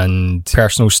and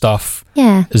personal stuff.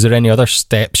 Yeah. Is there any other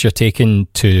steps you're taking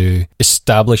to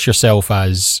establish yourself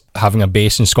as having a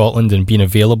base in Scotland and being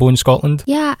available in Scotland?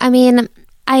 Yeah, I mean,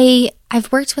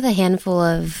 I've worked with a handful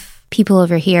of people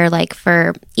over here, like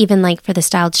for the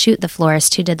styled shoot, the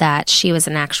florist who did that, she was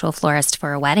an actual florist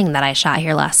for a wedding that I shot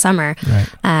here last summer. Right.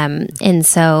 And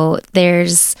so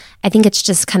I think it's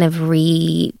just kind of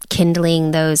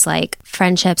rekindling those like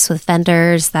friendships with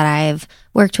vendors that I've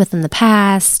worked with in the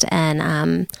past. And I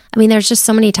mean, there's just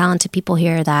so many talented people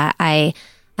here that I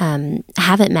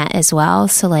haven't met as well.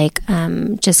 So like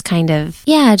just kind of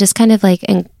like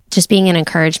just being an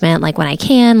encouragement, like when I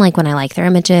can, like when I like their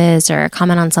images or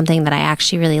comment on something that I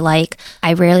actually really like.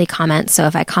 I rarely comment, so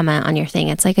if I comment on your thing,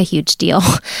 it's like a huge deal.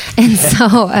 And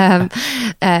so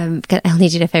I'll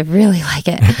need you if I really like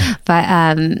it.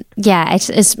 But yeah,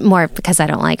 it's more because I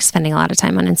don't like spending a lot of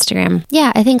time on Instagram.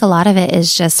 Yeah, I think a lot of it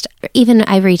is just, even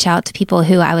I reach out to people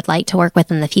who I would like to work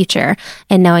with in the future,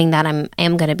 and knowing that I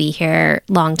am going to be here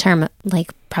long term,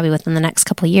 like probably within the next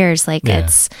couple of years. Like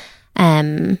it's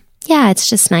it's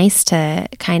just nice to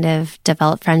kind of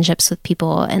develop friendships with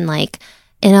people. And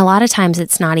a lot of times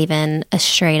it's not even a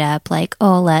straight up like,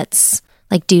 oh, let's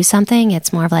like do something.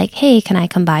 It's more of like, hey, can I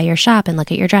come by your shop and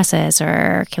look at your dresses,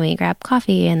 or can we grab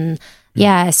coffee? And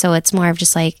so it's more of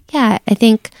just like, I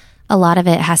think a lot of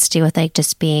it has to do with like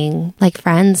just being like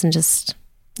friends and just,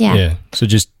 so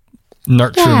just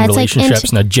nurturing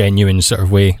relationships in a genuine sort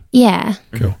of way. Yeah.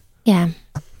 Cool. Yeah.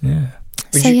 Yeah.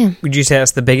 Would you say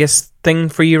that's the biggest thing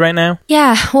for you right now?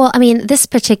 Yeah. Well, I mean, this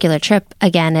particular trip,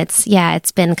 again, it's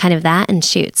been kind of that and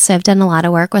shoots. So I've done a lot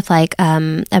of work with like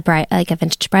a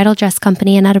vintage bridal dress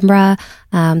company in Edinburgh.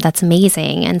 That's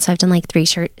amazing. And so I've done like 3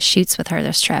 shoots with her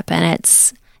this trip, and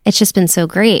it's just been so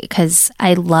great because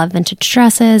I love vintage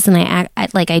dresses, and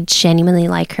I genuinely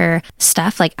like her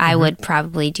stuff. Like I would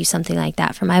probably do something like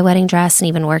that for my wedding dress, and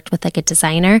even worked with like a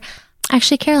designer.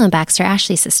 Actually, Carolyn Baxter,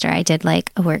 Ashley's sister, I did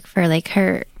like a work for like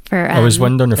her for. I was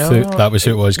wondering if that was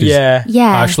who it was. Cause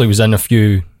Ashley was in a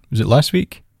few. Was it last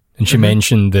week? And she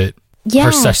mentioned that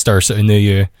her sister sort of knew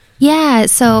you. Yeah.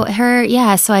 So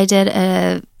So I did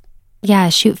a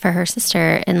shoot for her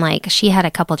sister, and like she had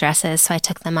a couple dresses, so I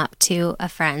took them up to a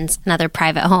friend's, another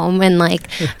private home, and like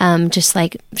just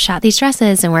like shot these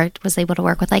dresses, and was able to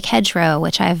work with like Hedgerow,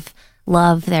 which I've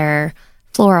loved their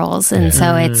florals. And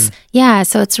so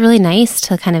it's really nice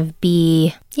to kind of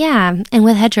be and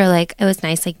with Hedgerow, like it was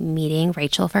nice like meeting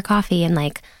Rachel for coffee and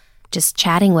like just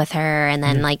chatting with her, and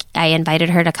then like I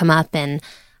invited her to come up, and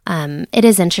it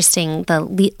is interesting,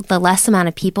 the less amount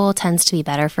of people tends to be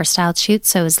better for styled shoots.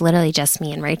 So it was literally just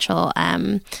me and Rachel,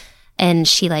 and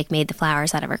she like made the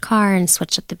flowers out of her car and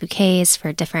switched up the bouquets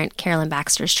for different Carolyn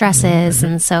Baxter's dresses.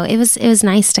 And so it was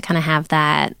nice to kind of have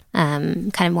that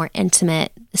kind of more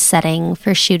intimate setting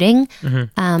for shooting.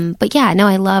 But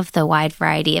I love the wide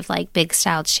variety of like big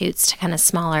styled shoots to kind of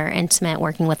smaller, intimate,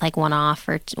 working with like one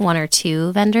or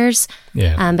two vendors.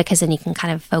 Because then you can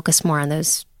kind of focus more on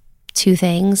those 2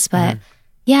 things. But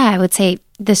I would say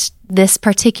this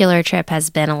particular trip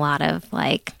has been a lot of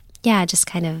like just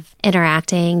kind of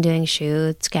interacting, doing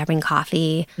shoots, grabbing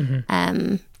coffee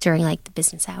during like the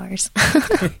business hours.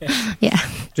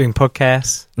 Doing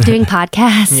podcasts.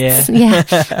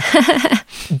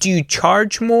 Do you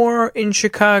charge more in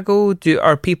Chicago? Do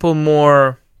people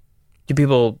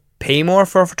pay more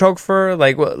for a photographer?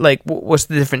 What's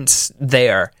the difference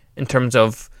there in terms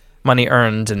of money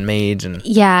earned and made? And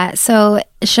so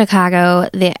Chicago,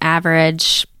 the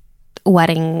average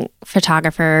wedding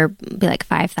photographer be like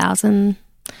 $5,000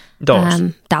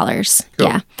 dollars.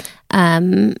 Cool.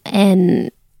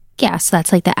 So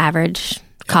that's like the average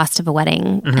cost of a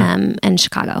wedding in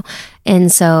Chicago,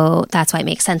 and so that's why it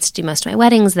makes sense to do most of my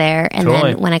weddings there. And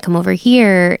then when I come over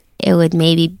here, it would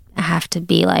maybe have to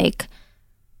be like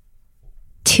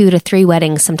 2 to 3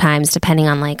 weddings sometimes, depending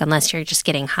on like, unless you're just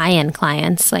getting high-end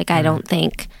clients. Like I don't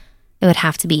think it would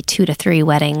have to be 2 to 3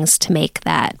 weddings to make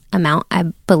that amount, I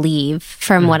believe,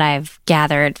 from what I've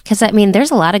gathered. Because, I mean,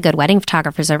 there's a lot of good wedding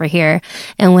photographers over here.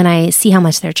 And when I see how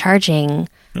much they're charging,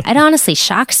 it honestly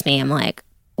shocks me. I'm like,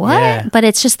 what? Yeah. But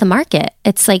it's just the market.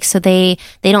 It's like, so they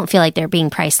don't feel like they're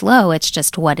being priced low. It's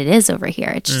just what it is over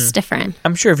here. It's just different.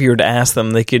 I'm sure if you were to ask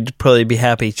them, they could probably be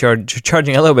happy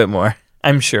charging a little bit more.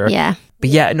 I'm sure. Yeah.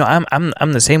 But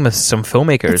I'm the same with some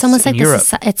filmmakers. It's almost in like Europe.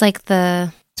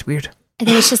 It's weird. I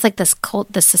think it's just like this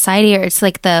cult, the society, or it's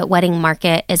like the wedding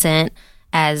market isn't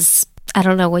as, I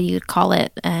don't know what you'd call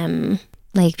it.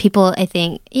 Like people, I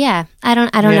think, I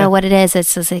don't know what it is.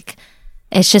 It's just like,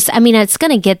 it's just, I mean, it's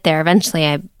going to get there eventually,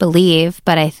 I believe,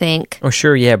 but I think. Oh,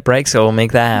 sure. Yeah. Brexit will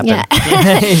make that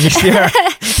happen. Sure.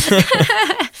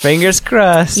 Fingers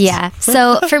crossed. Yeah.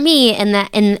 So for me, in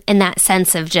that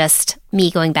sense of just me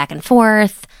going back and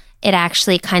forth, it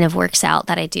actually kind of works out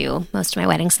that I do most of my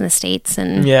weddings in the States.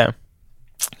 And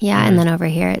and then over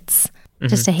here it's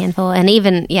just a handful. And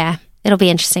even it'll be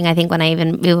interesting, I think, when I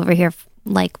even move over here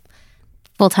like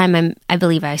full time. I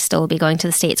believe I still will be going to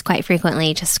the States quite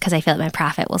frequently, just because I feel like my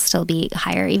profit will still be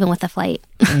higher even with the flight.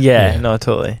 No,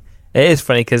 totally. It is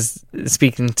funny because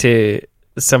speaking to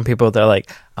some people, they're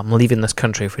like, I'm leaving this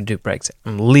country if we do Brexit.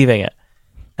 I'm leaving it.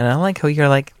 And I like how you're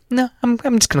like, no, I'm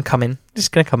just going to come in.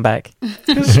 Just going to come back.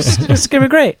 It's going to be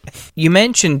great. You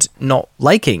mentioned not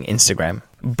liking Instagram.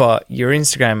 but your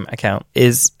Instagram account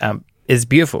is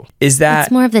beautiful. Is that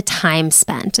It's more of the time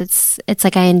spent. It's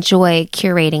like I enjoy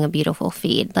curating a beautiful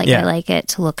feed. Like I like it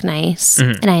to look nice,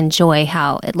 and I enjoy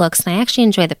how it looks, and I actually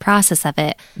enjoy the process of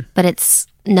it. But it's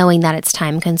knowing that it's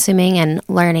time consuming and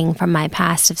learning from my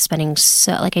past of spending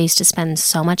I used to spend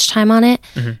so much time on it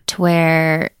to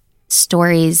where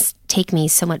stories take me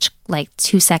so much, like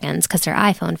 2 seconds, because they're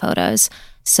iPhone photos.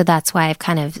 So that's why I've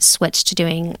kind of switched to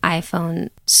doing iPhone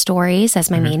stories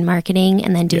as my main marketing,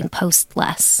 and then doing posts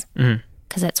less,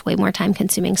 because it's way more time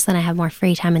consuming. So then I have more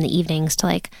free time in the evenings to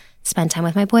like spend time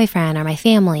with my boyfriend or my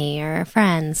family or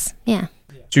friends. Yeah.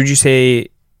 So would you say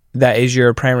that is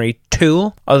your primary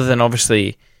tool, other than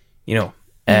obviously,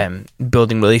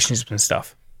 building relationships and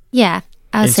stuff? Yeah.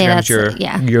 I would say Instagram's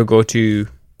that's your go-to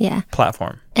yeah.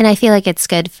 platform. And I feel like it's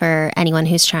good for anyone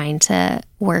who's trying to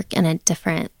work in a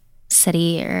different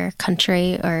city or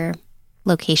country or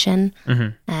location.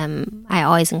 I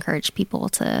always encourage people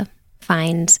to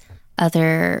find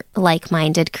other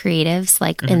like-minded creatives,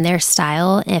 like in their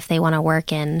style. If they want to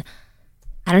work in,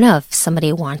 I don't know, if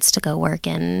somebody wants to go work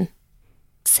in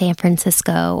San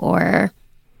Francisco or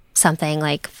something,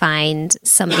 like find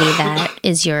somebody that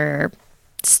is your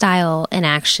style and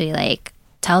actually like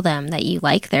tell them that you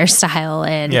like their style,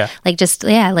 and like just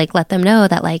like let them know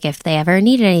that like if they ever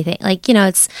needed anything, like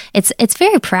it's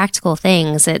very practical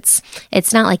things. It's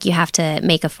not like you have to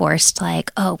make a forced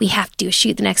like, oh, we have to do a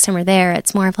shoot the next time we're there.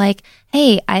 It's more of like,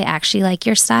 hey, I actually like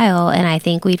your style and I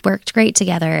think we'd worked great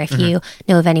together. If you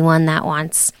know of anyone that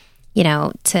wants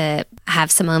to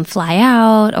have someone fly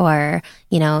out, or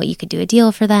you could do a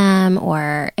deal for them,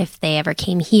 or if they ever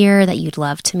came here that you'd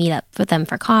love to meet up with them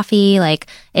for coffee. Like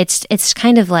it's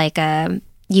kind of like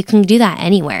you can do that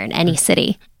anywhere in any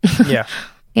city.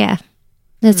 Yeah,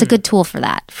 it's a good tool for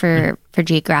that, for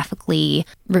geographically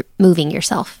moving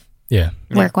yourself.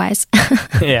 Work wise.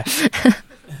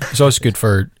 It's also good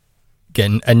for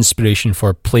getting inspiration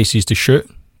for places to shoot.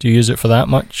 Do you use it for that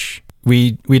much?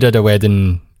 We did a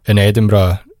wedding in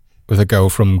Edinburgh with a girl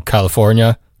from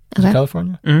California. Is it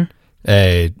California?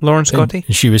 Lauren Scotty.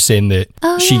 And she was saying that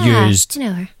she used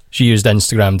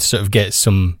Instagram to sort of get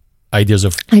some ideas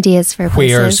for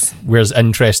places. Where's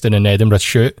interesting in Edinburgh to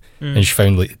shoot, and she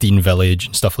found like Dean Village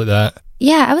and stuff like that.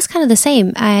 Yeah, I was kind of the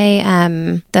same.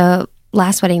 I the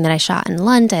last wedding that I shot in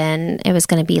London, it was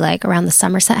going to be like around the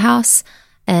Somerset House.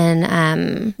 And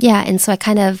and so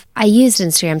I used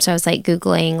Instagram, so I was like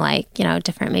Googling like,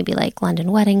 different maybe like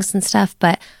London weddings and stuff,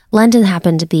 but London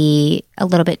happened to be a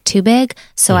little bit too big.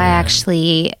 So I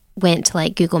actually went to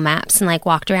like Google Maps and like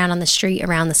walked around on the street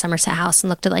around the Somerset House and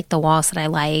looked at like the walls that I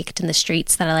liked and the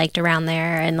streets that I liked around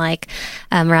there, and like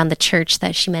around the church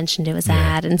that she mentioned it was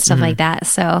at and stuff like that.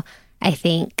 So I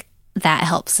think that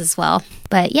helps as well.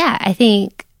 But yeah, I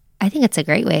think it's a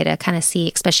great way to kind of see,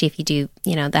 especially if you do,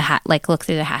 like look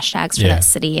through the hashtags for that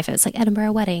city. If it's like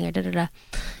Edinburgh wedding or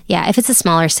yeah, if it's a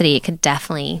smaller city, you could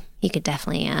definitely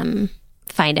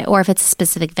find it, or if it's a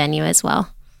specific venue as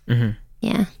well.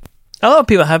 Yeah, a lot of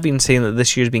people have been saying that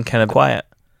this year's been kind of quiet.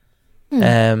 A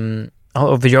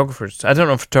lot of videographers. I don't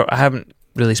know. I haven't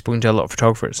really spoken to a lot of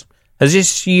photographers. Has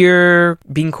this year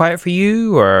been quiet for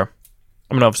you, or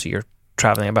obviously you're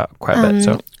traveling about quite a bit.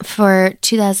 So for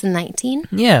 2019,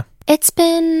 it's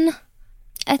been.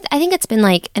 I think it's been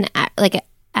like an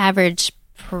average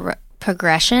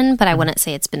progression, but I wouldn't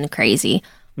say it's been crazy.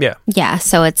 Yeah.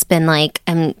 So it's been like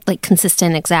I'm like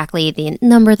consistent, exactly the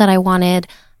number that I wanted,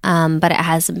 but it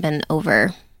hasn't been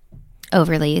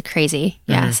overly crazy.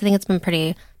 Yeah. So I think it's been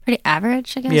pretty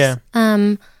average, I guess. Yeah.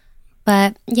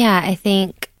 But yeah, I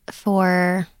think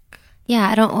I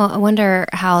wonder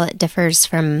how it differs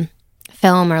from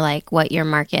film, or like what your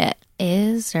market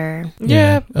is, or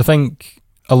I think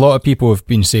a lot of people have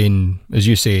been saying, as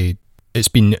you say, it's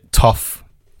been tough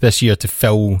this year to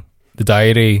fill the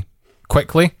diary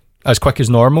as quick as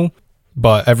normal,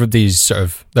 but everybody's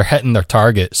they're hitting their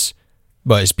targets,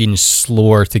 but it's been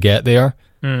slower to get there.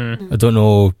 I don't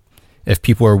know if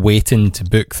people are waiting to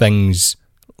book things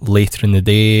later in the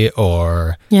day,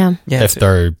 or if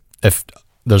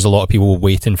there's a lot of people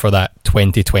waiting for that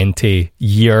 2020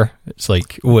 year. It's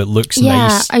like, it looks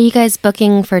nice. Are you guys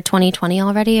booking for 2020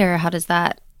 already, or how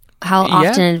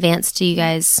often in advance do you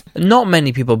guys? Not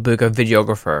many people book a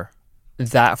videographer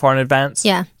that far in advance.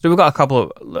 Yeah. So we've got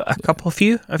a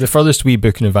few. The furthest we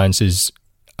book in advance is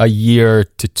a year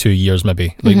to 2 years,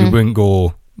 maybe. Like we wouldn't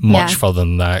go much further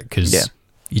than that, because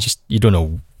you don't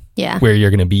know where you're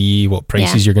going to be, what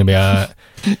prices you're going to be at.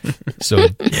 So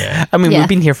I mean, we've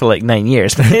been here for like 9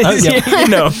 years.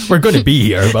 We're going to be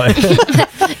here, but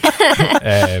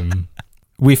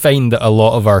we find that a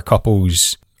lot of our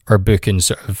couples are booking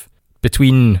sort of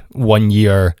between 1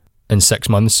 year and 6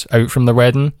 months out from their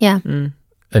wedding. Yeah.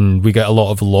 And we get a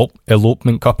lot of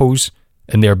elopement couples,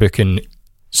 and they're booking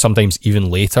sometimes even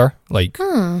later, like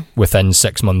within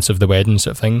 6 months of the wedding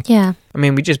sort of thing. Yeah. I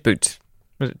mean, we just booked,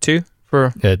 was it 2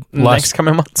 for Yeah, the next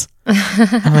coming months?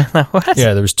 What?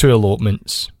 Yeah, there was 2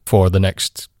 elopements for the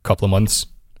next couple of months.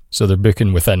 So they're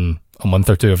booking within a month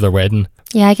or 2 of their wedding.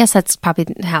 Yeah, I guess that's probably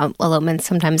how elopements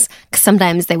sometimes, because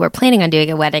sometimes they were planning on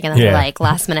doing a wedding and then they're like,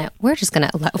 last minute, we're just going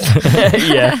to elope.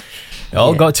 Yeah. It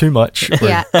all got too much.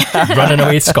 We're running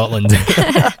away to Scotland.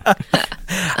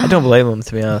 I don't blame them,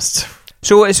 to be honest.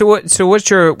 So what's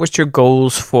your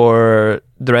goals for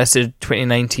the rest of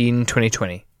 2019,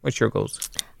 2020? What's your goals?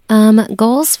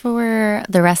 Goals for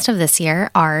the rest of this year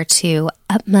are to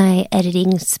up my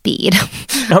editing speed.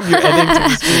 Up your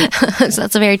editing speed. So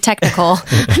that's a very technical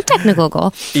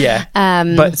goal. Yeah.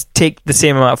 But take the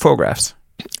same amount of photographs.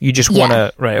 You just want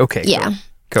to, right, okay. Yeah.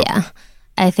 Cool. Yeah.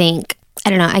 I think, I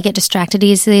don't know, I get distracted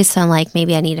easily. So I'm like,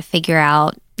 maybe I need to figure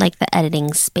out like the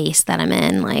editing space that I'm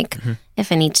in. Like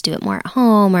if I need to do it more at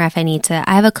home or if I need to,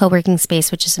 I have a co-working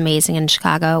space, which is amazing in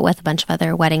Chicago with a bunch of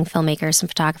other wedding filmmakers and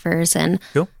photographers. And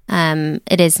cool.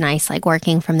 It is nice like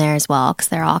working from there as well, because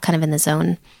they're all kind of in the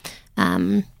zone.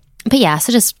 But yeah,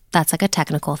 so just, that's like a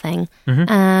technical thing.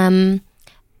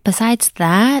 Besides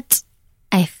that,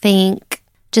 I think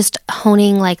just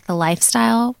honing like the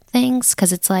lifestyle things,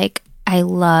 because it's like, I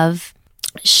love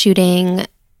shooting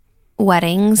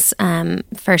weddings.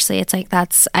 Firstly, it's like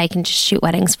I can just shoot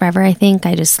weddings forever. I think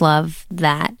I just love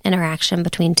that interaction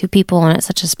between 2 people, and it's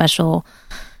such a special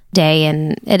day,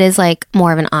 and it is like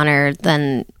more of an honor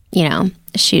than, you know,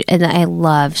 shoot. And I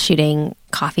love shooting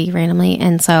coffee randomly,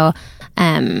 and so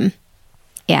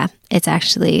yeah, it's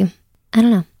actually, I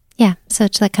don't know. Yeah, so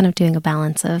it's like kind of doing a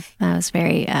balance of, that was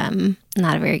very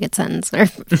not a very good sentence, or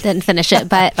didn't finish it,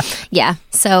 but yeah,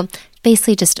 so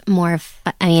basically just more of,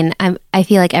 I mean, I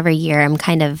feel like every year I'm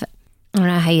kind of, I don't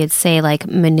know how you'd say, like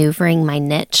maneuvering my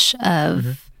niche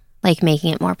of like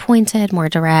making it more pointed, more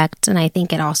direct. And I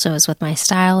think it also is with my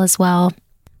style as well.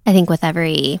 I think with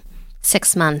every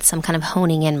 6 months, I'm kind of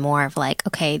honing in more of like,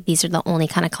 okay, these are the only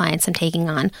kind of clients I'm taking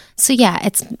on. So yeah,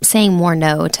 it's saying more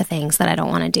no to things that I don't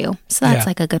want to do. So that's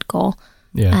like a good goal.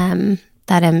 Yeah.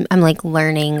 That I'm like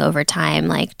learning over time,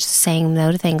 like just saying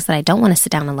no to things that I don't want to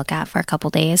sit down and look at for a couple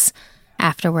days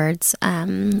afterwards,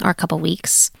 or a couple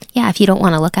weeks. Yeah, if you don't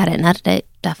want to look at it and edit it,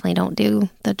 definitely don't do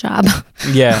the job.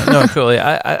 Yeah, no, totally.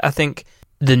 I think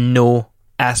the no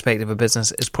aspect of a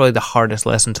business is probably the hardest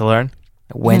lesson to learn,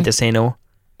 when to say no.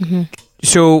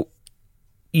 So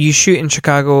you shoot in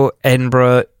Chicago,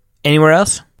 Edinburgh, anywhere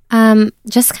else?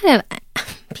 Just kind of,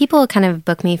 people kind of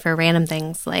book me for random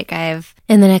things. Like in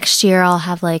the next year, I'll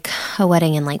have like a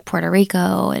wedding in like Puerto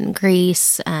Rico and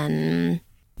Greece, and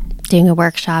doing a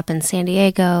workshop in San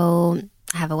Diego.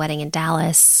 I have a wedding in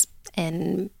Dallas,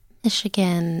 in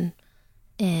Michigan,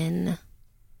 in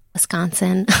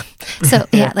Wisconsin. So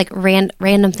yeah, like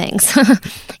random things.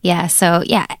 Yeah. So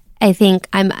yeah, I think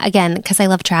I'm, again, because I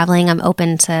love traveling, I'm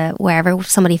open to wherever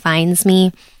somebody finds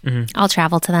me. I'll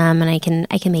travel to them, and I can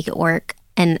make it work.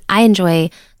 And I enjoy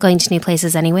going to new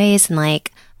places anyways. And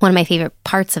like one of my favorite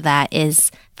parts of that is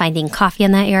finding coffee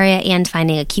in that area and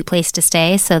finding a cute place to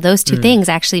stay. So those 2 things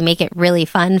actually make it really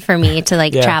fun for me to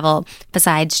like travel,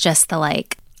 besides just the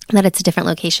like that it's a different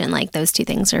location. Like those 2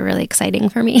 things are really exciting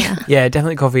for me. Yeah,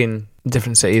 definitely coffee in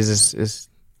different cities is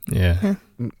Yeah.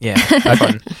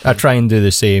 fun. I try and do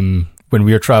the same when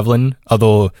we're traveling,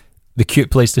 although the cute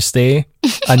place to stay,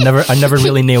 I never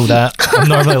really nail that. I'm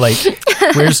normally like,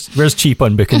 where's cheap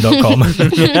on booking.com? And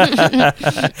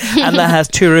that has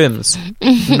 2 rooms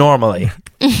normally.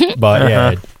 But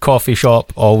yeah, coffee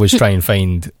shop, always try and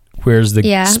find where's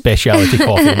the specialty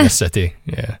coffee in this city.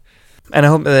 Yeah. And I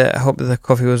hope the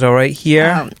coffee was all right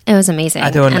here. It was amazing.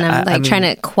 I'm trying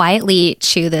to quietly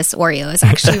chew this Oreo. It's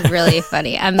actually really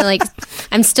funny.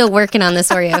 I'm still working on this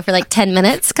Oreo for like 10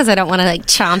 minutes because I don't want to like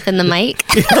chomp in the mic.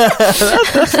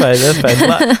 That's fine.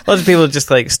 Lots of people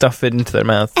just like stuff it into their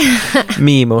mouth.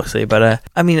 Me mostly, but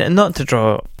I mean, not to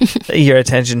draw your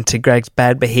attention to Greg's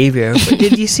bad behaviour, but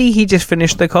did you see he just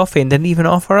finished the coffee and didn't even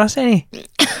offer us any?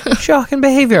 Shocking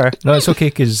behaviour. No, it's okay,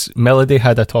 because Melody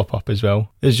had a top up as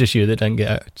well. It's just you that didn't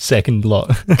get a second lot.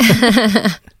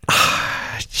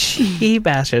 Gee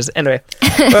bastards. Anyway,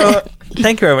 well,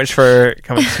 thank you very much for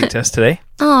coming to speak to us today.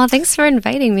 Oh, thanks for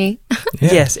inviting me.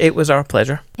 Yeah. Yes, it was our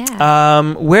pleasure.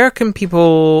 Yeah. Where can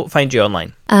people find you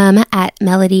online? At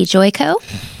Melody Joyco,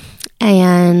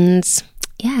 and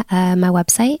yeah, my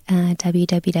website,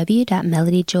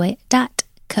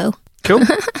 www.melodyjoy.co. Cool.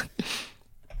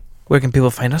 Where can people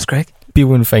find us, Greg?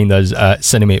 People can find us at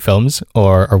Cinemate Films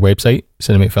or our website,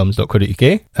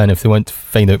 cinematefilms.co.uk. And if they want to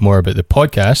find out more about the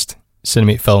podcast,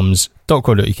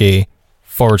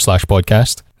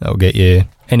 cinematefilms.co.uk/podcast. That'll get you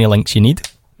any links you need.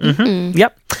 Mm-hmm.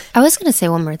 Yep. I was going to say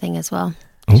one more thing as well.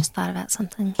 I just thought about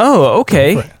something. Oh,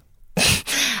 okay.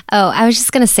 Oh, I was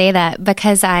just going to say that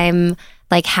because I'm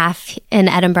like half in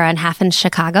Edinburgh and half in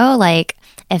Chicago, like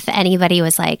if anybody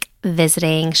was like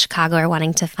visiting Chicago or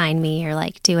wanting to find me or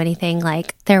like do anything,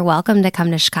 like they're welcome to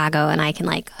come to Chicago and I can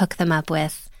like hook them up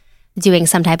with doing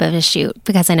some type of a shoot,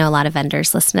 because I know a lot of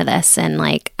vendors listen to this and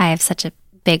like I have such a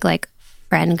big like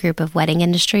friend group of wedding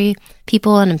industry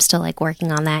people and I'm still like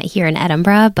working on that here in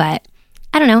Edinburgh. But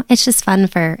I don't know, it's just fun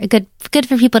for good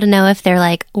for people to know if they're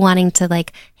like wanting to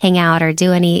like hang out or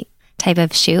do any type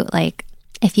of shoot. Like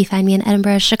if you find me in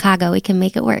Edinburgh or Chicago, we can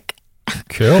make it work.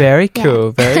 Cool. Very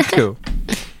cool. Very cool.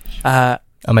 I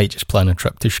might just plan a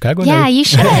trip to Chicago Yeah, now. you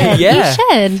should. Yeah. You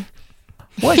should.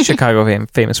 What is Chicago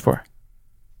famous for?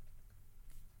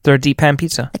 Their deep pan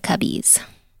pizza. The Cubbies.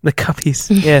 The Cubbies.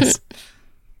 Yes.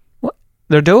 What?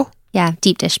 Their dough? Yeah,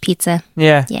 deep dish pizza.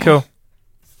 Yeah, Yeah. cool.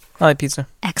 I like pizza.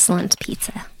 Excellent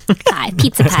pizza. Pie.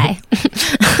 Pizza pie.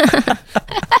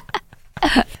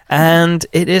 And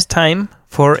it is time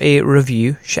for a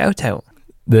review shout out.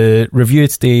 The review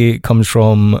today comes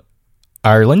from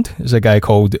Ireland. There's a guy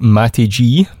called Matty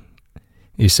G.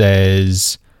 He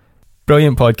says,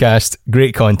 brilliant podcast,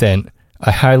 great content.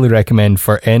 I highly recommend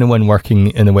for anyone working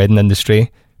in the wedding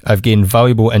industry. I've gained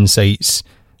valuable insights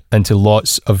into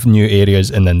lots of new areas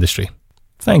in the industry.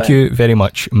 Thank you very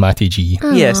much, Matty G.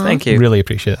 Yes, thank you. Really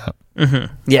appreciate that.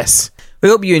 Yes. We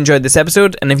hope you enjoyed this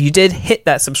episode, and if you did, hit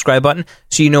that subscribe button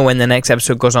so you know when the next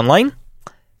episode goes online.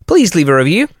 Please leave a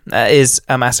review. That is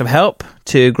a massive help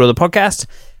to grow the podcast,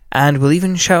 and we'll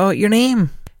even shout out your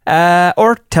name.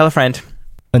 Or tell a friend.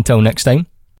 Until next time.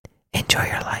 Enjoy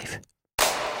your life.